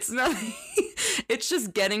deep. It's nothing. It's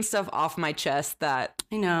just getting stuff off my chest that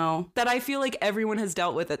I know. That I feel like everyone has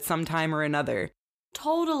dealt with at some time or another.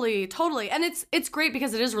 Totally. And it's great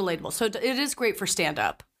because it is relatable. So it is great for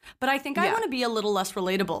stand-up. But I think I Yeah. want to be a little less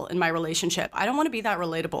relatable in my relationship. I don't want to be that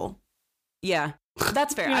relatable. Yeah,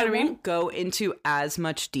 that's fair. You know I what I mean? won't go into as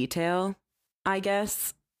much detail, I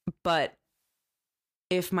guess. But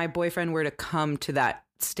if my boyfriend were to come to that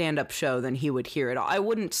stand-up show, then he would hear it all. I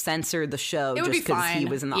wouldn't censor the show It would just be because he fine.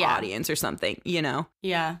 was in the Yeah. audience or something, you know?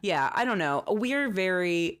 Yeah. Yeah, I don't know. We're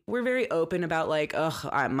very open about like,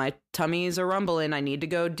 my tummy's a rumbling. I need to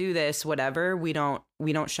go do this, whatever. We don't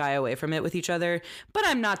shy away from it with each other. But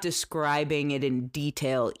I'm not describing it in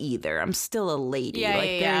detail either. I'm still a lady. Yeah,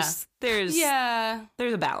 like yeah, there's Yeah.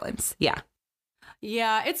 there's a balance. Yeah.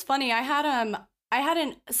 Yeah, it's funny. I hadn't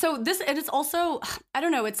so this and it's also I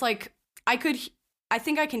don't know, it's like I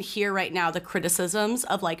think I can hear right now the criticisms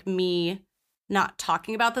of like me not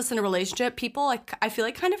talking about this in a relationship. People like I feel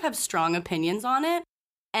like kind of have strong opinions on it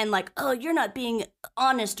and like, oh, you're not being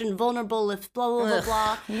honest and vulnerable if blah blah blah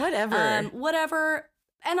blah. Whatever. Whatever.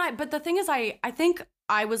 And but the thing is I think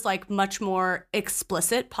I was like much more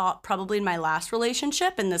explicit probably in my last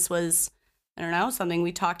relationship, and this was I don't know, something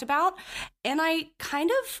we talked about. And I kind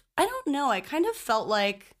of felt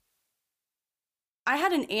like I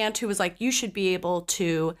had an aunt who was like, you should be able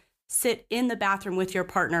to sit in the bathroom with your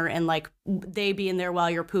partner and like they be in there while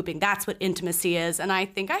you're pooping. That's what intimacy is. And I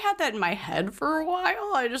think I had that in my head for a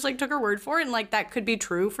while. I just like took her word for it. And like that could be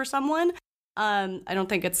true for someone. I don't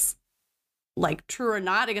think it's like true or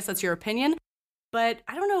not. I guess that's your opinion. But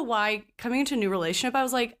I don't know why coming into a new relationship, I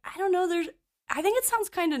was like, I don't know. I think it sounds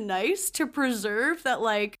kind of nice to preserve that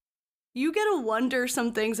like, you get to wonder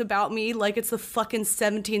some things about me like it's the fucking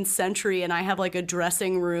 17th century and I have like a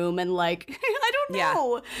dressing room and like, I don't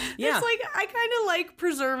know. Yeah. It's like, I kind of like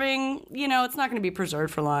preserving, you know, it's not going to be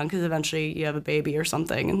preserved for long because eventually you have a baby or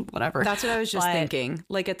something and whatever. That's what I was just But, thinking.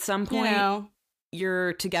 Like at some point, you know,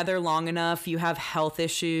 you're together long enough, you have health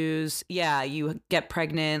issues. Yeah, you get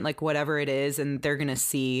pregnant, like whatever it is, and they're going to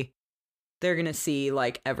see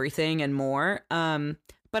like everything and more.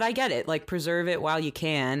 But I get it, like preserve it while you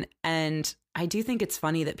can. And I do think it's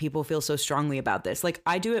funny that people feel so strongly about this. Like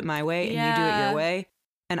I do it my way and you do it your way.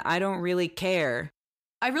 And I don't really care.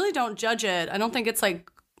 I really don't judge it. I don't think it's like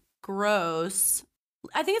gross.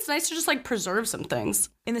 I think it's nice to just like preserve some things.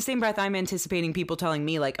 In the same breath, I'm anticipating people telling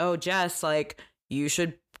me like, oh, Jess, like you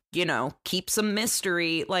should, you know, keep some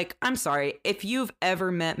mystery. Like, I'm sorry. If you've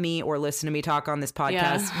ever met me or listened to me talk on this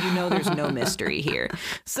podcast, you know there's no mystery here.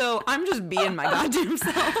 So I'm just being my goddamn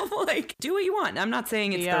self. Like, do what you want. I'm not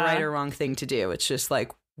saying it's the right or wrong thing to do. It's just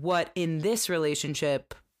like what in this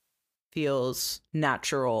relationship feels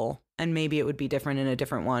natural. And maybe it would be different in a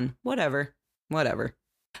different one. Whatever.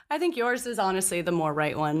 I think yours is honestly the more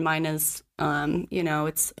right one. Mine is, you know,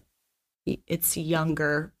 it's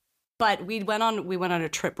younger. But we went on a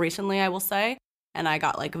trip recently, I will say, and I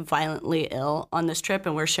got like violently ill on this trip,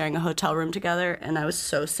 and we're sharing a hotel room together, and I was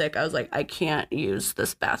so sick. I was like, I can't use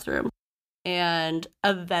this bathroom. And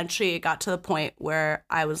eventually it got to the point where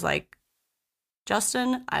I was like,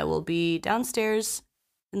 Justin, I will be downstairs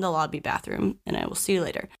in the lobby bathroom, and I will see you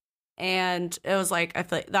later. And it was like, I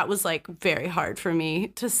feel like that was like very hard for me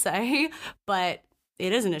to say, but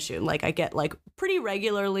it is an issue. Like I get like pretty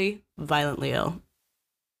regularly violently ill.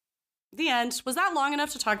 The end. Was that long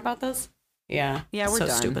enough to talk about this? Yeah. Yeah, we're so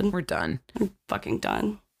done. Stupid. We're done. I'm fucking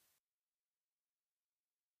done.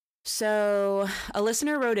 So a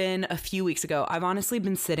listener wrote in a few weeks ago. I've honestly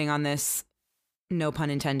been sitting on this. No pun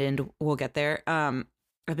intended. We'll get there. I've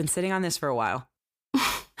been sitting on this for a while.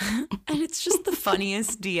 And it's just the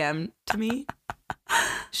funniest DM to me.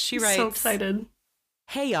 She writes, so excited.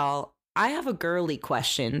 Hey, y'all. I have a girly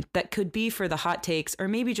question that could be for the hot takes or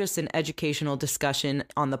maybe just an educational discussion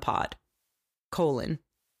on the pod.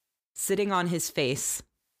 Sitting on his face? ?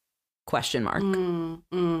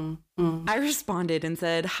 I responded and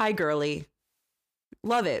said, hi, girly.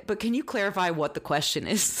 Love it, but can you clarify what the question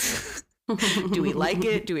is? Do we like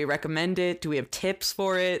it? Do we recommend it? Do we have tips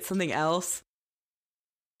for it? Something else?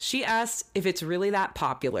 She asked if it's really that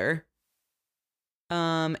popular.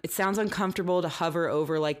 It sounds uncomfortable to hover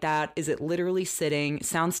over like that. Is it literally sitting?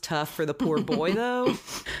 Sounds tough for the poor boy, though.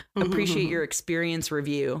 Appreciate your experience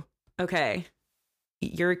review. Okay.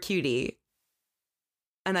 You're a cutie.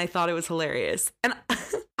 And I thought it was hilarious. And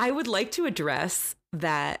I would like to address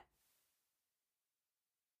that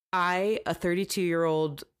I, a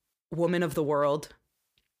 32-year-old woman of the world,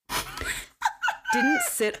 didn't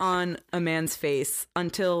sit on a man's face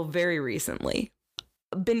until very recently.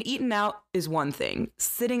 Been eaten out is one thing.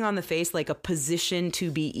 Sitting on the face, like a position to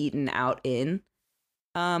be eaten out in,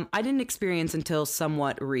 I didn't experience until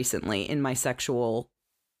somewhat recently in my sexual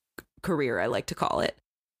career, I like to call it.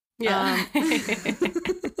 Yeah.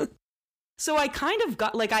 So I kind of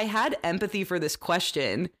got, like, I had empathy for this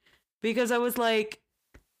question because I was like,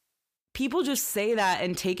 people just say that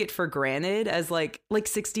and take it for granted as like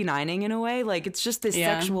 69ing in a way. Like, it's just this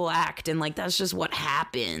sexual act and like, that's just what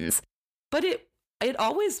happens. But I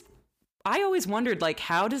always wondered, like,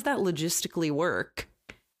 how does that logistically work?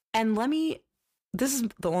 And this is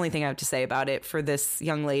the only thing I have to say about it for this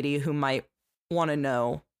young lady who might want to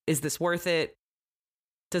know, is this worth it?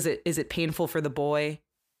 Is it painful for the boy?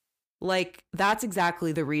 Like, that's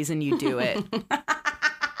exactly the reason you do it.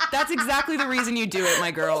 That's exactly the reason you do it, my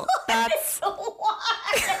girl. That's what? What?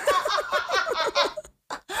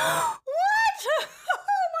 Oh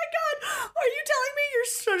my God! Are you telling me you're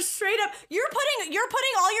sort of straight up? You're putting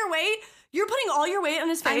all your weight. You're putting all your weight on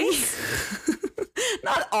his face.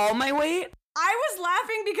 Not all my weight. I was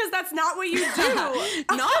laughing because that's not what you do.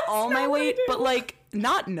 Not all my weight, but like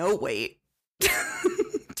not no weight.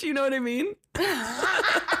 Do you know what I mean?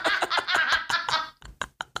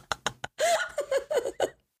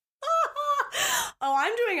 Oh,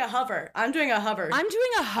 I'm doing a hover. I'm doing a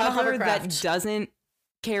hover that doesn't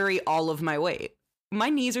carry all of my weight.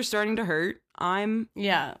 My knees are starting to hurt. I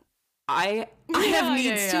have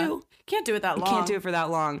needs too. Can't do it that long. Can't do it for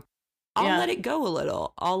that long. I'll let it go a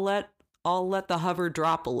little. I'll let the hover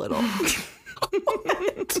drop a little.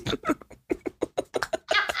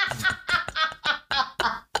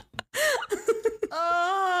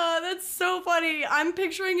 Oh, that's so funny. I'm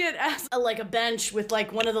picturing it as like a bench with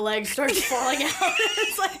like one of the legs starts falling out.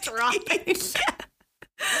 It's like dropping.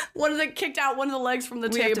 One of the kicked out one of the legs from the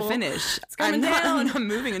table. We have to finish. It's coming down. I'm not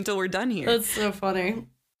moving until we're done here. That's so funny.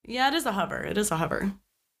 Yeah, it is a hover.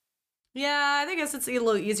 Yeah, I guess it's a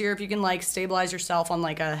little easier if you can like stabilize yourself on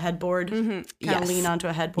like a headboard. Kind of lean onto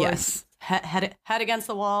a headboard. Yes. Head against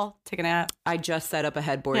the wall. Take a nap. I just set up a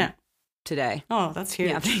headboard today. Oh, that's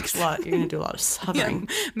huge. Yeah, thanks. You're gonna do a lot of hovering.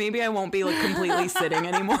 Yeah, maybe I won't be like completely sitting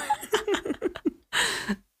anymore.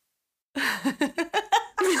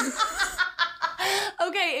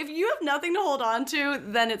 Okay, if you have nothing to hold on to,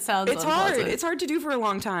 then it sounds unpleasant. It's hard to do for a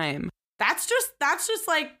long time. That's just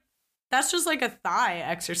like a thigh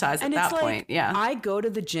exercise at that point. Yeah. I go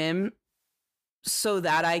to the gym so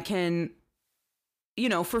that I can,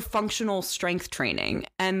 for functional strength training.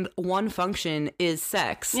 And one function is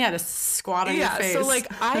sex. Yeah, to squat on your face. So like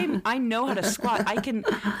I know how to squat.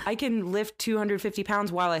 I can lift 250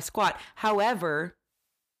 pounds while I squat. However,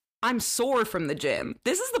 I'm sore from the gym.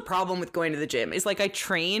 This is the problem with going to the gym. Is like I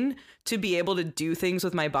train to be able to do things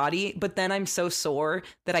with my body, but then I'm so sore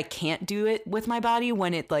that I can't do it with my body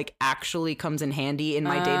when it like actually comes in handy in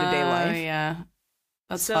my day-to-day life. Yeah.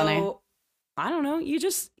 That's funny. I don't know. You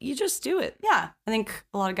just do it. Yeah. I think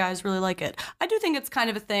a lot of guys really like it. I do think it's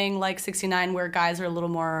kind of a thing like 69 where guys are a little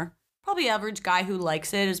more, probably average guy who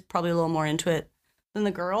likes it is probably a little more into it than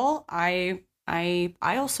the girl. I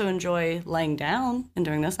also enjoy laying down and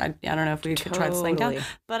doing this. I don't know if we could try this laying down,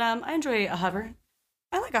 but I enjoy a hover.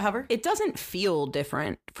 I like a hover. It doesn't feel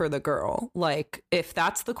different for the girl. Like, if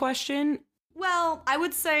that's the question. Well, I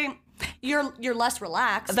would say you're less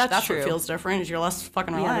relaxed. That's true. What feels different is you're less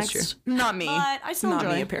fucking relaxed. Yeah, that's true. Not me. But I still enjoy.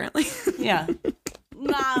 Not me, apparently. Yeah.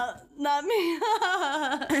 Not me.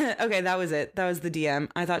 Okay, that was it. That was the DM.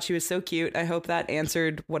 I thought she was so cute. I hope that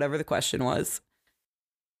answered whatever the question was.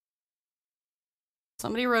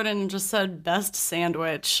 Somebody wrote in and just said best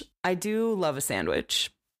sandwich. I do love a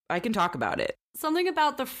sandwich. I can talk about it. Something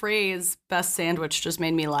about the phrase best sandwich just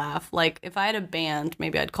made me laugh. Like if I had a band,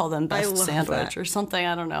 maybe I'd call them best sandwich or something.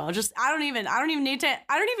 I don't know. I don't even need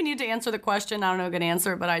to answer the question. I don't know a good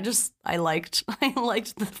answer, but I liked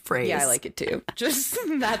the phrase. Yeah, I like it too. Just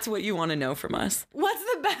that's what you want to know from us. What's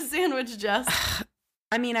the best sandwich, Jess?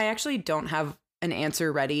 I mean, I actually don't have an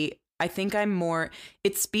answer ready. I think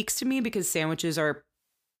it speaks to me because sandwiches are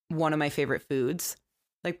one of my favorite foods.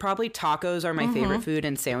 Like probably tacos are my favorite food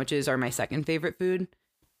and sandwiches are my second favorite food.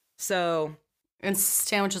 So. And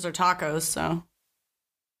sandwiches are tacos, so.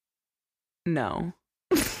 No.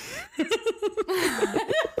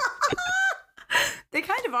 They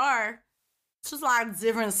kind of are. It's just like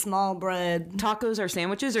different small bread. Tacos are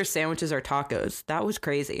sandwiches or sandwiches are tacos? That was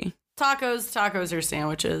crazy. Tacos are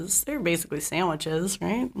sandwiches. They're basically sandwiches,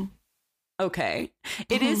 right? Okay.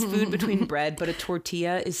 It is food between bread, but a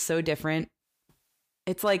tortilla is so different.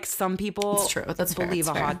 It's like some people believe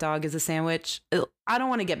a hot dog is a sandwich. I don't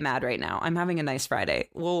want to get mad right now. I'm having a nice Friday.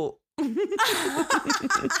 Well,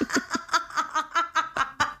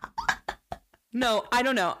 no, I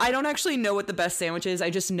don't know. I don't actually know what the best sandwich is. I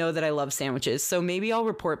just know that I love sandwiches. So maybe I'll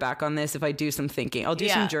report back on this if I do some thinking. I'll do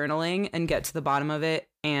some journaling and get to the bottom of it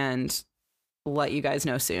and let you guys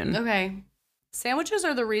know soon. Okay. Sandwiches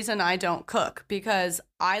are the reason I don't cook, because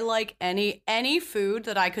I like any food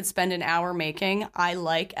that I could spend an hour making, I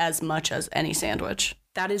like as much as any sandwich.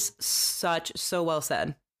 That is so well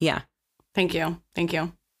said. Yeah. Thank you. Thank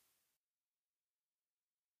you.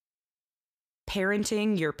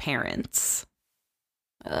 Parenting your parents.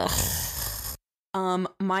 Ugh.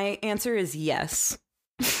 My answer is yes.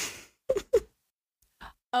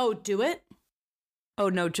 Oh, do it? Oh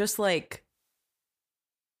no, just like,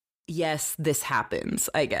 yes, this happens,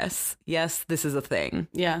 I guess. Yes, this is a thing.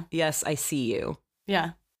 Yeah. Yes, I see you.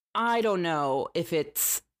 Yeah. I don't know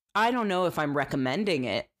if I'm recommending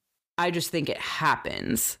it. I just think it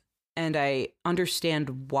happens. And I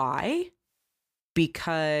understand why.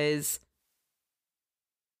 Because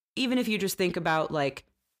even if you just think about like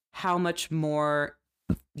how much more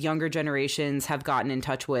younger generations have gotten in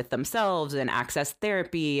touch with themselves and access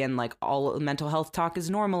therapy, and like all mental health talk is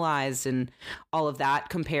normalized and all of that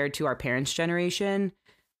compared to our parents' generation.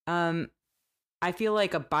 I feel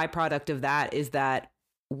like a byproduct of that is that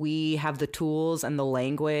we have the tools and the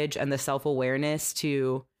language and the self-awareness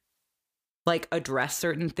to like address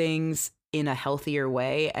certain things in a healthier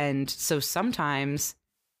way. And so sometimes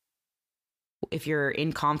if you're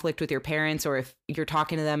in conflict with your parents, or if you're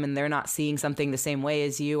talking to them and they're not seeing something the same way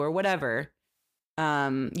as you or whatever,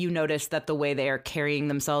 you notice that the way they are carrying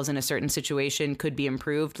themselves in a certain situation could be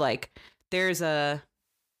improved. Like there's a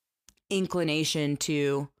inclination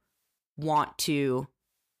to want to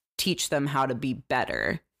teach them how to be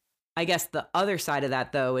better. I guess the other side of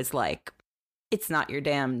that though is like, it's not your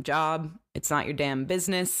damn job. It's not your damn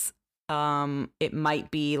business. It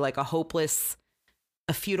might be like a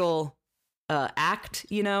futile act,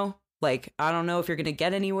 you know, like I don't know if you're gonna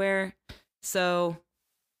get anywhere. So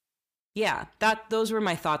yeah, those were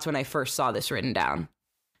my thoughts when I first saw this written down.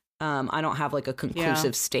 I don't have like a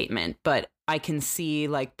conclusive statement, but I can see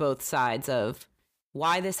like both sides of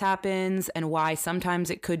why this happens and why sometimes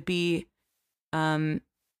it could be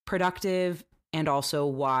productive, and also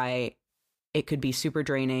why it could be super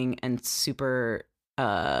draining and super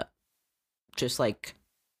just like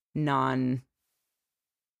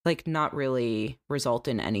not really result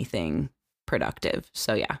in anything productive.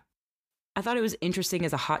 So yeah, I thought it was interesting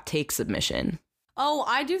as a hot take submission. Oh,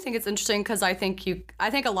 I do think it's interesting because I think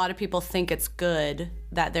a lot of people think it's good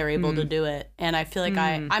that they're able to do it, and I feel like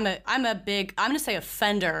I'm gonna say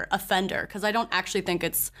offender because I don't actually think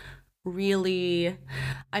it's really.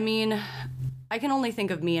 I mean, I can only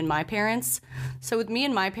think of me and my parents. So with me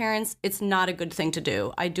and my parents, it's not a good thing to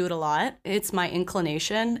do. I do it a lot. It's my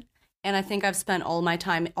inclination. And I think I've spent all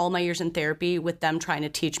my years in therapy with them trying to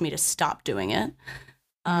teach me to stop doing it.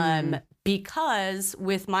 Because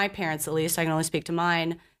with my parents, at least, I can only speak to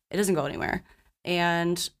mine, it doesn't go anywhere.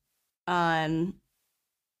 And,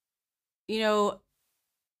 you know,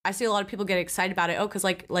 I see a lot of people get excited about it. Oh, because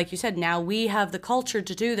like you said, now we have the culture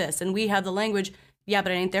to do this and we have the language. Yeah,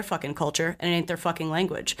 but it ain't their fucking culture and it ain't their fucking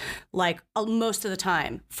language. Like most of the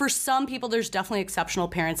time. For some people, there's definitely exceptional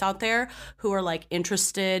parents out there who are like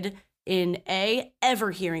interested in A, ever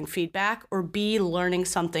hearing feedback, or B, learning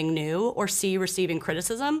something new, or C, receiving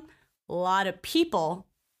criticism. A lot of people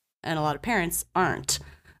and a lot of parents aren't.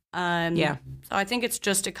 So I think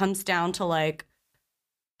it comes down to like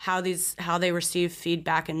how they receive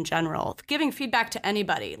feedback in general. Giving feedback to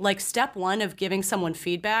anybody, like step one of giving someone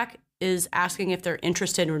feedback is asking if they're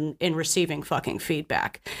interested in receiving fucking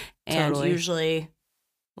feedback. And usually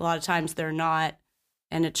a lot of times they're not.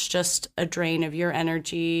 And it's just a drain of your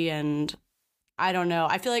energy. And I don't know.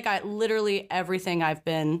 I feel like literally everything I've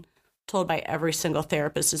been told by every single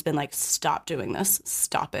therapist has been like, stop doing this.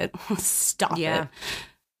 Stop it. Stop it.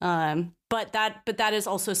 But that is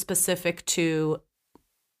also specific to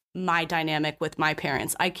my dynamic with my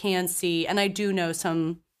parents. I can see, and I do know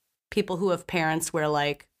some people who have parents where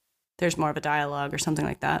like there's more of a dialogue or something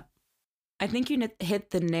like that. I think you hit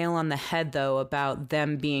the nail on the head, though, about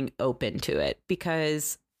them being open to it,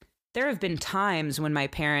 because there have been times when my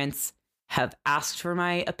parents have asked for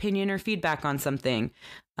my opinion or feedback on something,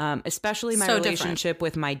 especially my relationship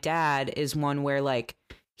with my dad is one where like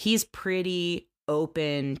he's pretty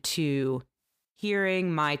open to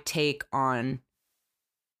hearing my take on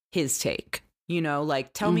his take. You know,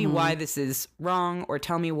 like, tell me why this is wrong, or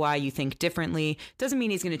tell me why you think differently. Doesn't mean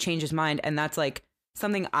he's going to change his mind. And that's like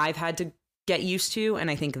something I've had to get used to, and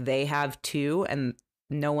I think they have too, and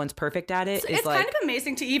no one's perfect at it. It's like, kind of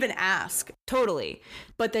amazing to even ask. Totally.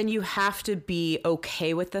 But then you have to be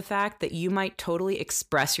okay with the fact that you might totally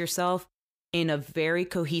express yourself in a very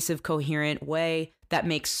cohesive, coherent way that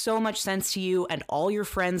makes so much sense to you, and all your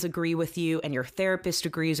friends agree with you, and your therapist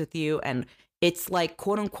agrees with you, and it's like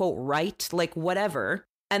quote unquote right, like whatever.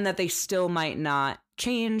 and that they still might not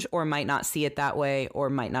change or might not see it that way or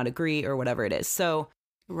might not agree or whatever it is. So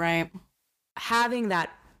right. having that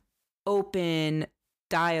open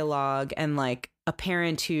dialogue and like a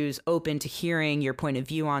parent who's open to hearing your point of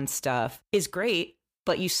view on stuff is great,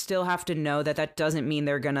 but you still have to know that that doesn't mean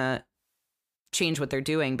they're gonna change what they're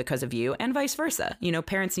doing because of you, and vice versa. You know,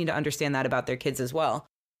 parents need to understand that about their kids as well.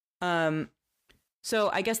 So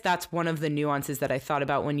I guess that's one of the nuances that I thought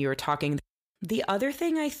about when you were talking. The other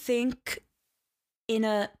thing, I think, in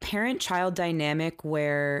a parent-child dynamic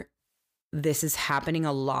where this is happening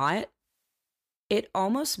a lot, it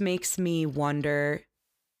almost makes me wonder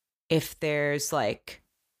if there's like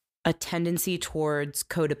a tendency towards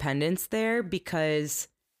codependence there, because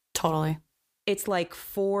totally, it's like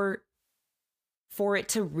for it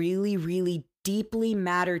to really, really deeply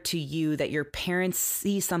matter to you that your parents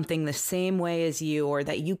see something the same way as you, or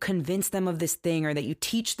that you convince them of this thing, or that you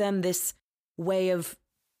teach them this way of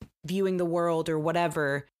viewing the world or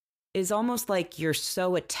whatever, is almost like you're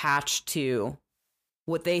so attached to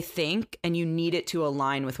what they think and you need it to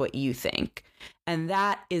align with what you think. And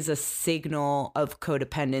that is a signal of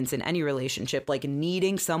codependence in any relationship, like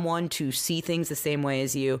needing someone to see things the same way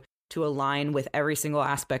as you, to align with every single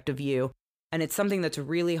aspect of you. And it's something that's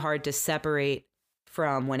really hard to separate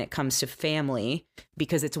from when it comes to family,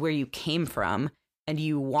 because it's where you came from and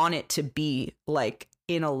you want it to be like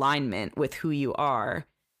in alignment with who you are.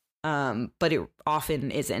 But it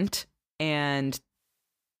often isn't. And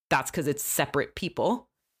that's because it's separate people.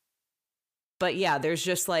 But yeah, there's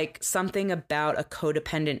just like something about a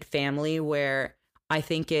codependent family where I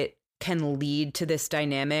think it can lead to this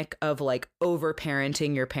dynamic of like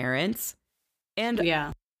over-parenting your parents. And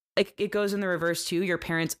yeah, like it goes in the reverse too. Your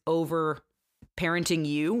parents over-parenting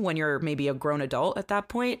you when you're maybe a grown adult at that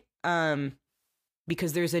point.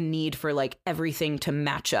 Because there's a need for like everything to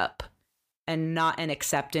match up, and not an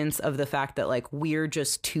acceptance of the fact that like we're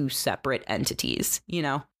just two separate entities, you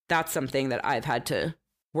know? That's something that I've had to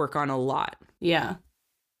work on a lot. Yeah.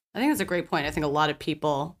 I think that's a great point. I think a lot of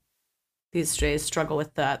people these days struggle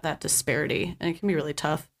with that disparity, and it can be really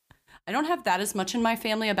tough. I don't have that as much in my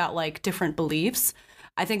family about like different beliefs.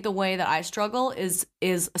 I think the way that I struggle is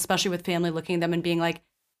especially with family looking at them and being like,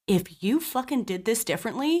 if you fucking did this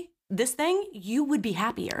differently, this thing, you would be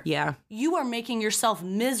happier. Yeah. You are making yourself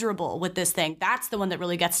miserable with this thing. That's the one that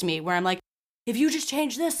really gets to me, where I'm like, if you just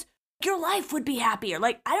change this, your life would be happier.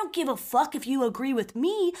 Like, I don't give a fuck if you agree with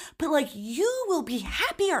me, but like, you will be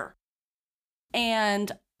happier.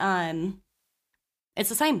 And it's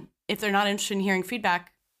the same. If they're not interested in hearing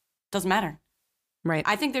feedback, doesn't matter. Right.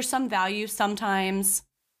 I think there's some value sometimes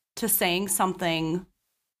to saying something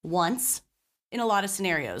once in a lot of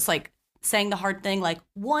scenarios, like saying the hard thing like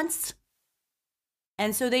once.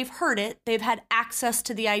 And so they've heard it. They've had access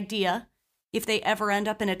to the idea. If they ever end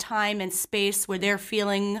up in a time and space where they're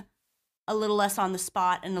feeling a little less on the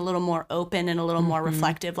spot and a little more open and a little more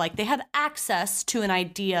reflective, like they have access to an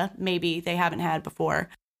idea maybe they haven't had before.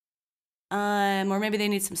 Or maybe they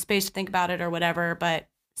need some space to think about it or whatever. But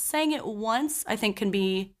saying it once, I think, can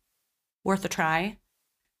be worth a try.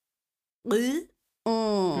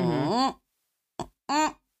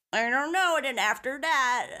 I don't know. And then after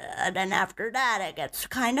that, it gets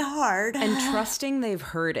kind of hard. And trusting they've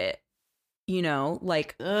heard it, you know,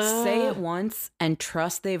 like say it once and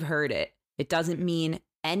trust they've heard it. It doesn't mean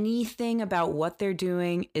anything about what they're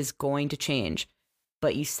doing is going to change,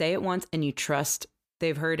 but you say it once and you trust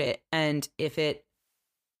they've heard it. And if it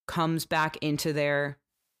comes back into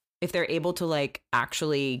if they're able to like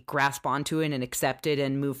actually grasp onto it and accept it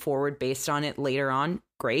and move forward based on it later on,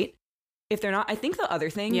 great. If they're not, I think the other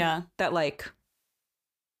thing that like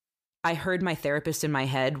I heard my therapist in my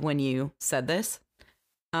head when you said this,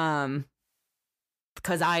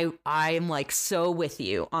 because I'm like so with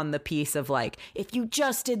you on the piece of like, if you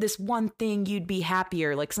just did this one thing, you'd be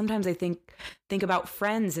happier. Like sometimes I think about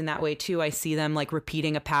friends in that way too. I see them like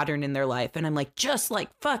repeating a pattern in their life and I'm like, just like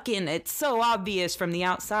fucking, it's so obvious from the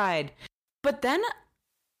outside. But then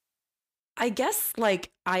I guess like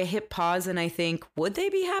I hit pause and I think, would they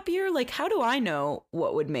be happier? Like, how do I know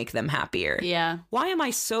what would make them happier? Yeah. Why am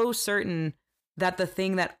I so certain that the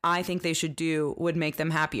thing that I think they should do would make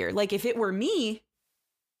them happier? Like if it were me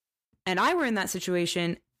and I were in that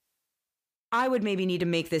situation, I would maybe need to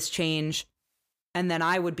make this change and then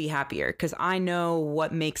I would be happier because I know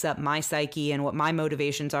what makes up my psyche and what my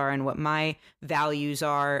motivations are and what my values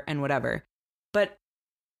are and whatever. But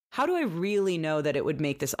how do I really know that it would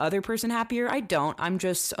make this other person happier? I don't. I'm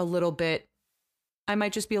just I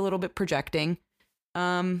might just be a little bit projecting.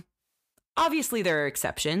 Obviously there are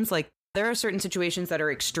exceptions. Like there are certain situations that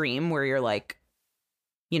are extreme where you're like,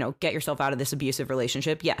 get yourself out of this abusive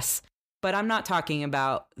relationship. Yes. But I'm not talking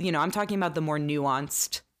about, I'm talking about the more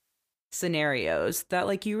nuanced scenarios that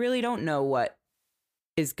like you really don't know what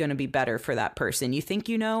is going to be better for that person. You think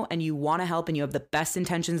and you want to help and you have the best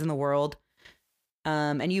intentions in the world.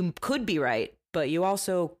 And you could be right, but you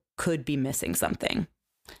also could be missing something.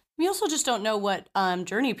 We also just don't know what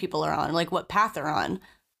journey people are on, like what path they're on.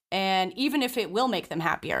 And even if it will make them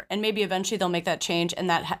happier, and maybe eventually they'll make that change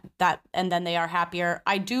and and then they are happier.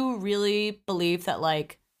 I do really believe that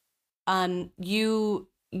like you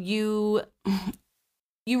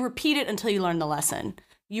repeat it until you learn the lesson.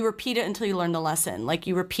 You repeat it until you learn the lesson. Like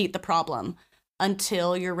you repeat the problem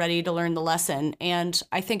until you're ready to learn the lesson. And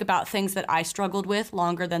I think about things that I struggled with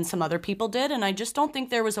longer than some other people did. And I just don't think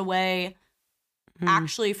there was a way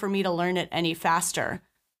actually for me to learn it any faster.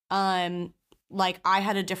 Like I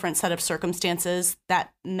had a different set of circumstances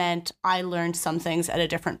that meant I learned some things at a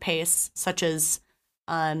different pace, such as,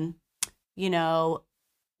 learning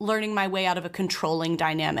my way out of a controlling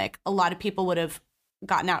dynamic. A lot of people would have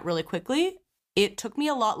gotten out really quickly. It took me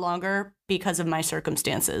a lot longer because of my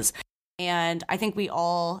circumstances. And I think we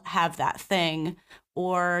all have that thing.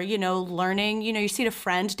 Or, learning, you see a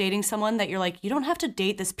friend dating someone that you're like, you don't have to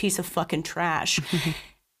date this piece of fucking trash.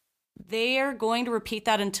 They are going to repeat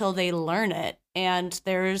that until they learn it. And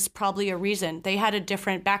there's probably a reason. They had a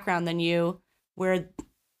different background than you where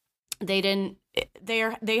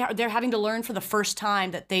they're having to learn for the first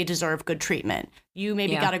time that they deserve good treatment. You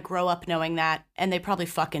maybe got to grow up knowing that, and they probably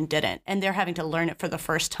fucking didn't. And they're having to learn it for the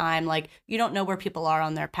first time. Like, you don't know where people are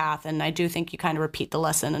on their path. And I do think you kind of repeat the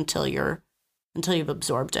lesson until you've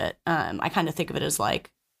absorbed it. I kind of think of it as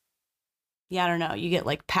like, I don't know, you get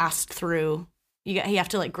like passed through, you have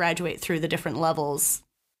to like graduate through the different levels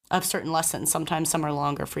of certain lessons. Sometimes some are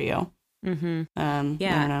longer for you. Mm-hmm.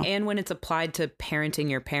 And when it's applied to parenting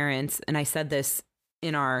your parents, and I said this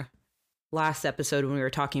in our last episode when we were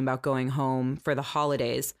talking about going home for the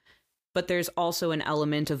holidays, but there's also an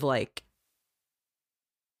element of like,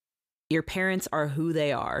 your parents are who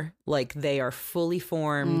they are. Like they are fully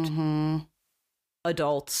formed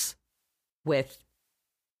adults with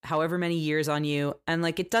however many years on you. And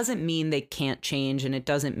like, it doesn't mean they can't change, and it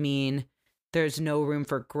doesn't mean there's no room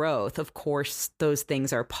for growth. Of course, those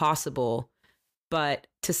things are possible, but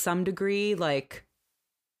to some degree, like,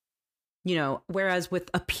 whereas with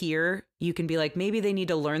a peer, you can be like, maybe they need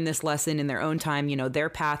to learn this lesson in their own time. Their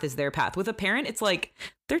path is their path. With a parent, it's like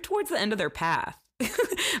they're towards the end of their path.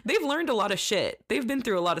 They've learned a lot of shit. They've been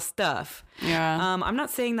through a lot of stuff. Yeah. I'm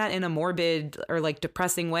not saying that in a morbid or like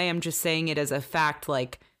depressing way. I'm just saying it as a fact.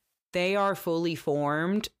 Like they are fully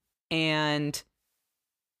formed, and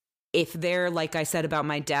if they're, like I said about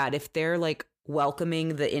my dad, if they're like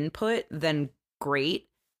welcoming the input, then great.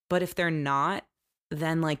 But if they're not,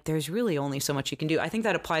 then like there's really only so much you can do. I think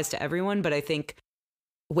that applies to everyone, but I think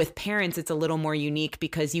with parents, it's a little more unique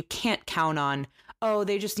because you can't count on, oh,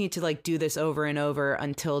 they just need to like do this over and over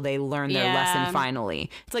until they learn their lesson finally.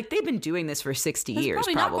 It's like they've been doing this for 60 years,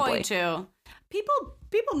 probably. Not going to.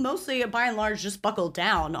 People mostly, by and large, just buckle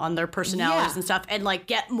down on their personalities and stuff and like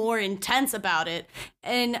get more intense about it.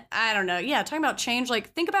 And I don't know. Yeah, talking about change,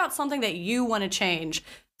 like think about something that you want to change.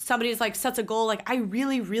 Somebody's like sets a goal, like I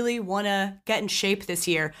really, really want to get in shape this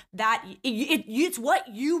year. That it's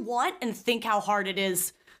what you want, and think how hard it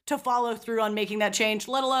is to follow through on making that change,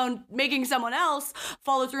 let alone making someone else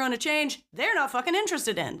follow through on a change they're not fucking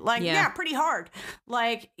interested in. Like, pretty hard.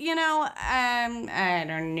 Like, I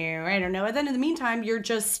don't know. And then in the meantime,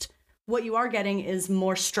 what you are getting is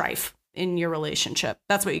more strife in your relationship.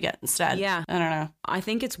 That's what you get instead. Yeah. I don't know. I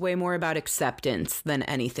think it's way more about acceptance than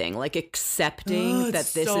anything. Like accepting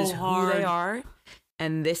that this is who they are,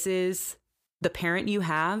 and this is the parent you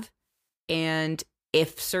have, and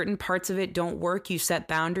if certain parts of it don't work, you set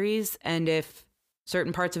boundaries. And if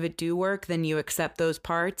certain parts of it do work, then you accept those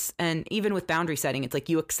parts. And even with boundary setting, it's like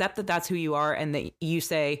you accept that that's who you are, and that you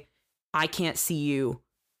say, I can't see you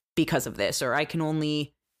because of this, or I can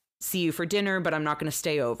only see you for dinner, but I'm not going to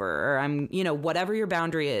stay over, or I'm, whatever your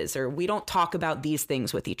boundary is, or we don't talk about these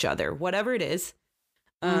things with each other, whatever it is.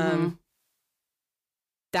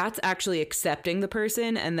 That's actually accepting the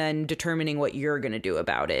person and then determining what you're going to do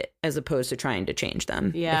about it, as opposed to trying to change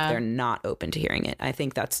them if they're not open to hearing it. I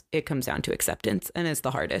think it comes down to acceptance, and it's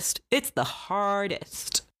the hardest. It's the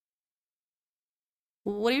hardest.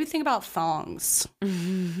 What do you think about thongs?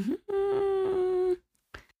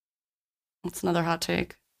 That's another hot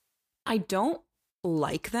take. I don't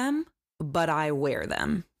like them, but I wear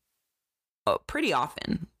them pretty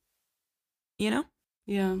often. Yeah.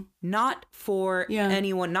 Not for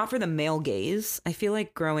anyone, not for the male gaze. I feel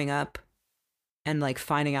like growing up, and like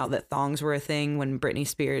finding out that thongs were a thing when Britney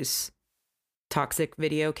Spears' Toxic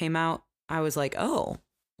video came out, I was like, oh,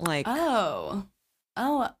 like, oh,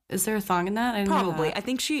 is there a thong in that? I didn't know probably. that. I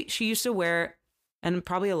think she used to wear, and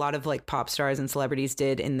probably a lot of like pop stars and celebrities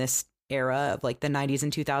did in this era of like the 90s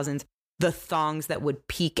and 2000s, the thongs that would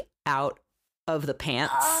peek out of the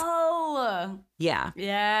pants. Oh, Yeah.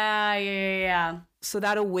 yeah. So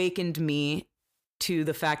that awakened me to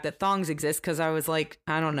the fact that thongs exist, because I was like,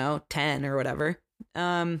 I don't know, 10 or whatever.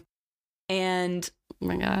 And Oh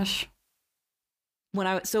my gosh. when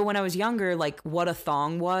I was younger, like what a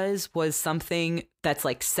thong was something that's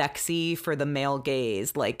like sexy for the male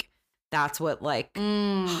gaze. Like that's what like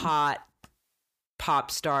hot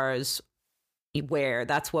pop stars wear.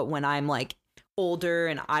 That's what, when I'm like older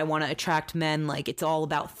and I want to attract men, like it's all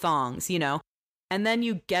about thongs, you know? And then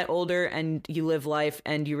you get older and you live life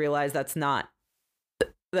and you realize that's not,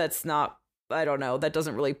 I don't know, that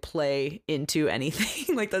doesn't really play into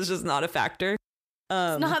anything. Like that's just not a factor.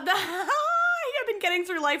 It's not that. I've been getting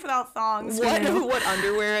through life without thongs. What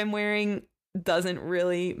underwear I'm wearing doesn't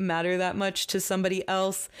really matter that much to somebody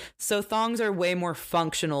else. So thongs are way more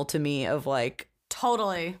functional to me, of like,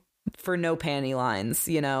 Totally. for no panty lines,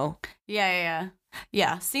 you know? Yeah,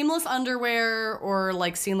 seamless underwear or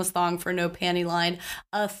like seamless thong for no panty line.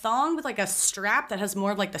 A thong with like a strap that has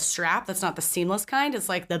more of like the strap that's not the seamless kind is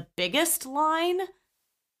like the biggest line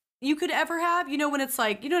you could ever have. You know, when it's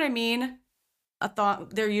like, you know what I mean? A thong,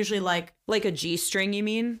 they're usually like a G-string, you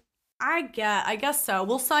mean? I guess so.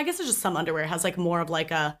 Well, so I guess it's just some underwear has like more of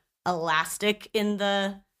like a elastic in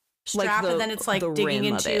the strap, and then it's like digging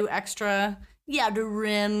into extra. Yeah, the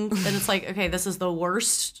rim. Then it's like, okay, this is the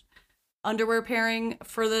worst underwear pairing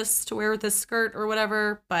for this to wear with this skirt or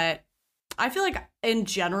whatever. But I feel like in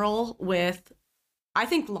general I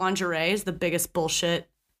think lingerie is the biggest bullshit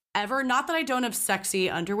ever. Not that I don't have sexy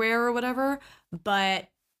underwear or whatever, but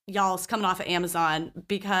y'all, it's coming off of Amazon,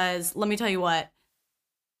 because let me tell you what.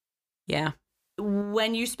 Yeah.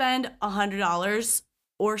 When you spend $100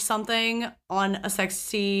 or something on a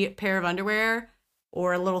sexy pair of underwear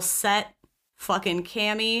or a little set fucking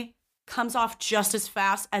cami, comes off just as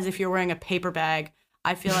fast as if you're wearing a paper bag.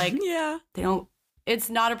 I feel like Yeah. it's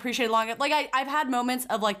not appreciated long. Like I've had moments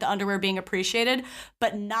of like the underwear being appreciated,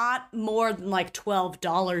 but not more than like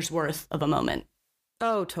 $12 worth of a moment.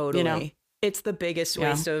 Oh, totally. You know? It's the biggest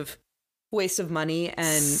waste of money,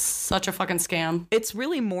 and such a fucking scam. it's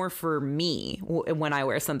really more for me when I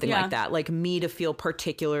wear something like that, like me to feel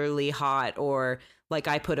particularly hot, or like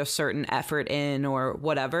I put a certain effort in or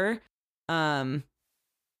whatever.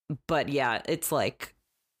 But yeah, it's like,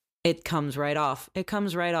 it comes right off.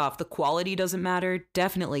 The quality doesn't matter.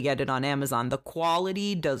 Definitely get it on Amazon. The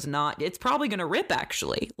quality does not. It's probably going to rip,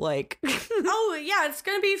 actually. Like, oh yeah, it's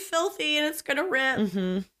going to be filthy and it's going to rip.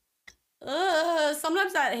 Mm-hmm.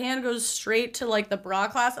 Sometimes that hand goes straight to like the bra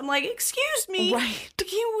clasp. I'm like, excuse me, right.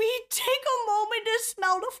 Can we take a moment to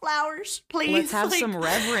smell the flowers, please? Let's have like, some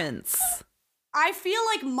reverence. I feel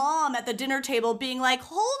like mom at the dinner table being like,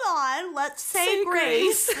 hold on, let's say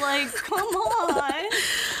grace. Like, come on.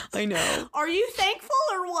 I know. Are you thankful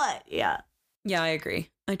or what? Yeah. Yeah, I agree.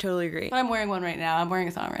 I totally agree. But I'm wearing one right now. I'm wearing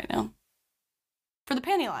a thong right now. For the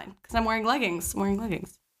panty line, because I'm wearing leggings.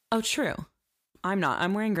 Oh, true. I'm not.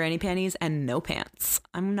 I'm wearing granny panties and no pants.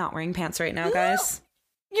 I'm not wearing pants right now, guys.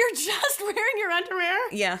 You're just wearing your underwear?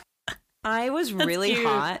 Yeah. I was really cute.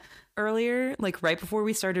 hot earlier, like right before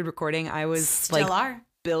we started recording. I was Still like are.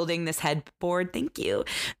 building this headboard. Thank you.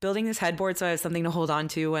 Building this headboard so I have something to hold on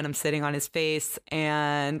to when I'm sitting on his face,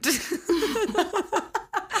 and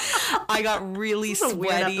I got really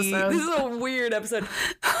sweaty. This is a weird episode.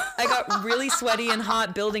 I got really sweaty and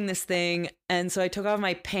hot building this thing, and so I took off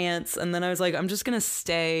my pants, and then I was like, I'm just gonna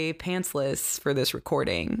stay pantsless for this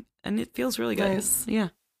recording, and it feels really good. Nice. Yeah.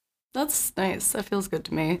 That's nice. That feels good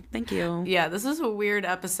to me. Thank you. Yeah, this is a weird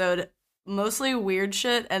episode. Mostly weird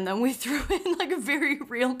shit, and then we threw in like a very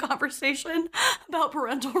real conversation about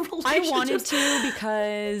parental relationships. I wanted to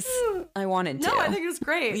because I wanted to. No, I think it's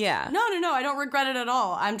great. Yeah. No, I don't regret it at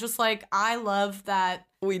all. I'm just like, I love that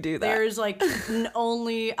we do that. there's like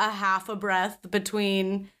only a half a breath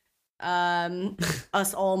between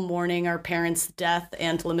us all mourning our parents' death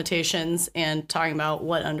and limitations and talking about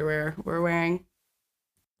what underwear we're wearing.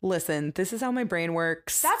 Listen, this is how my brain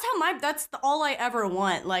works. That's all I ever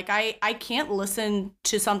want. Like I can't listen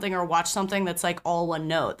to something or watch something that's like all one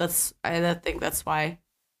note. I think that's why,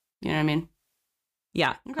 you know what I mean?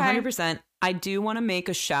 Yeah, Okay. 100%. I do want to make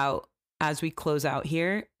a shout as we close out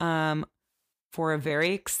here for a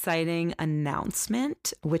very exciting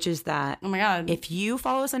announcement, which is that Oh my God. if you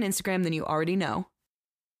follow us on Instagram, then you already know.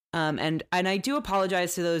 And I do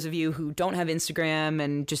apologize to those of you who don't have Instagram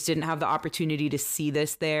and just didn't have the opportunity to see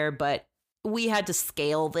this there, but we had to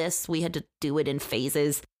scale this. We had to do it in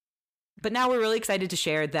phases. But now we're really excited to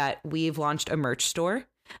share that we've launched a merch store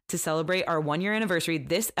to celebrate our 1-year anniversary.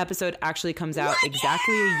 This episode actually comes out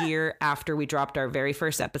exactly a year after we dropped our very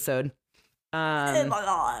first episode. Oh my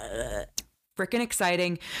God. Freaking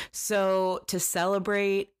exciting. So to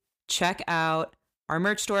celebrate, check out our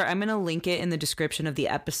merch store. I'm going to link it in the description of the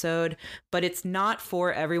episode, but it's not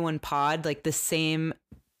for everyone pod, like the same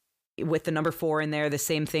with the number 4 in there, the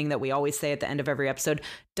same thing that we always say at the end of every episode,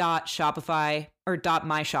 .shopify or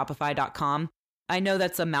 .myshopify.com. I know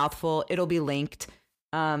that's a mouthful. It'll be linked.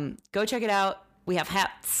 Go check it out. We have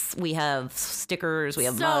hats, we have stickers, we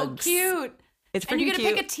have mugs. So cute. It's and pretty you cute.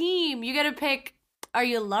 gotta pick a team. You gotta pick, are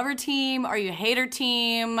you a lover team? Are you a hater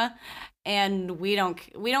team? And we don't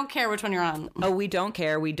care which one you're on. Oh, we don't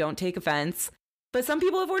care. We don't take offense. But some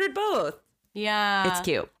people have ordered both. Yeah. It's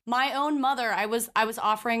cute. My own mother, I was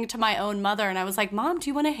offering to my own mother, and I was like, Mom, do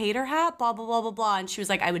you want a hater hat? Blah, blah, blah, blah, blah. And she was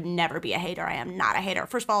like, I would never be a hater. I am not a hater.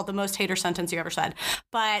 First of all, the most hater sentence you ever said.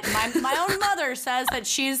 But my own mother says that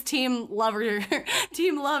she's team lover.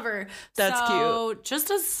 Team lover. That's cute.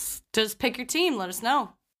 Just pick your team. Let us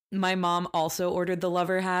know. My mom also ordered the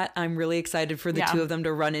lover hat. I'm really excited for the two of them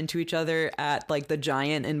to run into each other at like the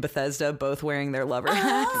Giant in Bethesda, both wearing their lover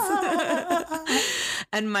hats.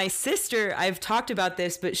 And my sister, I've talked about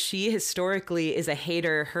this, but she historically is a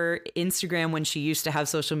hater. Her Instagram, when she used to have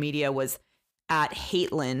social media, was at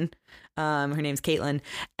Hatelyn. Her name's Caitlin.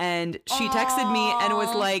 And she texted me and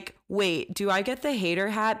was like, wait, do I get the hater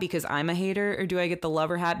hat because I'm a hater, or do I get the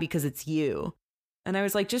lover hat because it's you? And I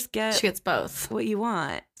was like, just get She gets both. what you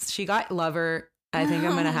want. She got lover. I think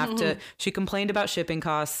I'm going to have to. She complained about shipping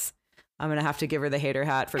costs. I'm going to have to give her the hater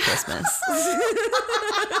hat for Christmas.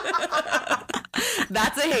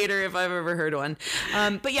 That's a hater if I've ever heard one.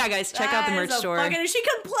 But yeah, guys, check out the merch store. She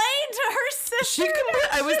complained to her sister.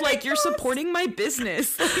 I was like, you're supporting my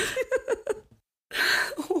business.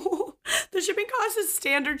 The shipping cost is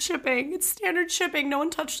standard shipping. It's standard shipping. No one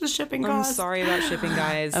touched the shipping I'm cost. sorry about shipping,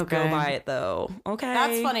 guys. Okay. Go buy it, though. Okay.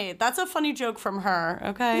 That's funny. That's a funny joke from her.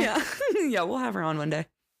 Okay. Yeah. Yeah, we'll have her on one day.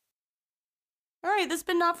 All right, this has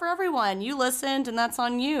been Not For Everyone. You listened, and that's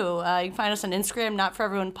on you. You can find us on Instagram, Not For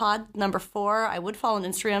Everyone Pod, number 4. I would follow on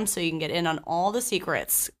Instagram so you can get in on all the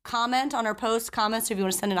secrets. Comment on our posts, comments if you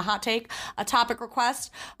want to send in a hot take, a topic request,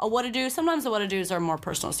 a what-to-do. Sometimes the what-to-dos are more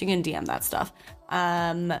personal, so you can DM that stuff.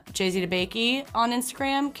 Jay-Z DeBakey on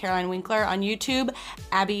Instagram, Caroline Winkler on YouTube,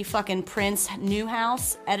 Abby fucking Prince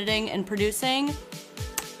Newhouse, editing and producing.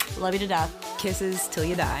 Love you to death. Kisses till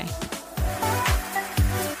you die.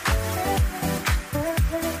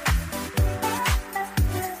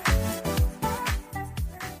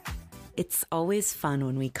 It's always fun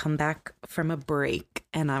when we come back from a break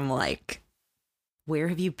and I'm like, where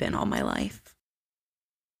have you been all my life?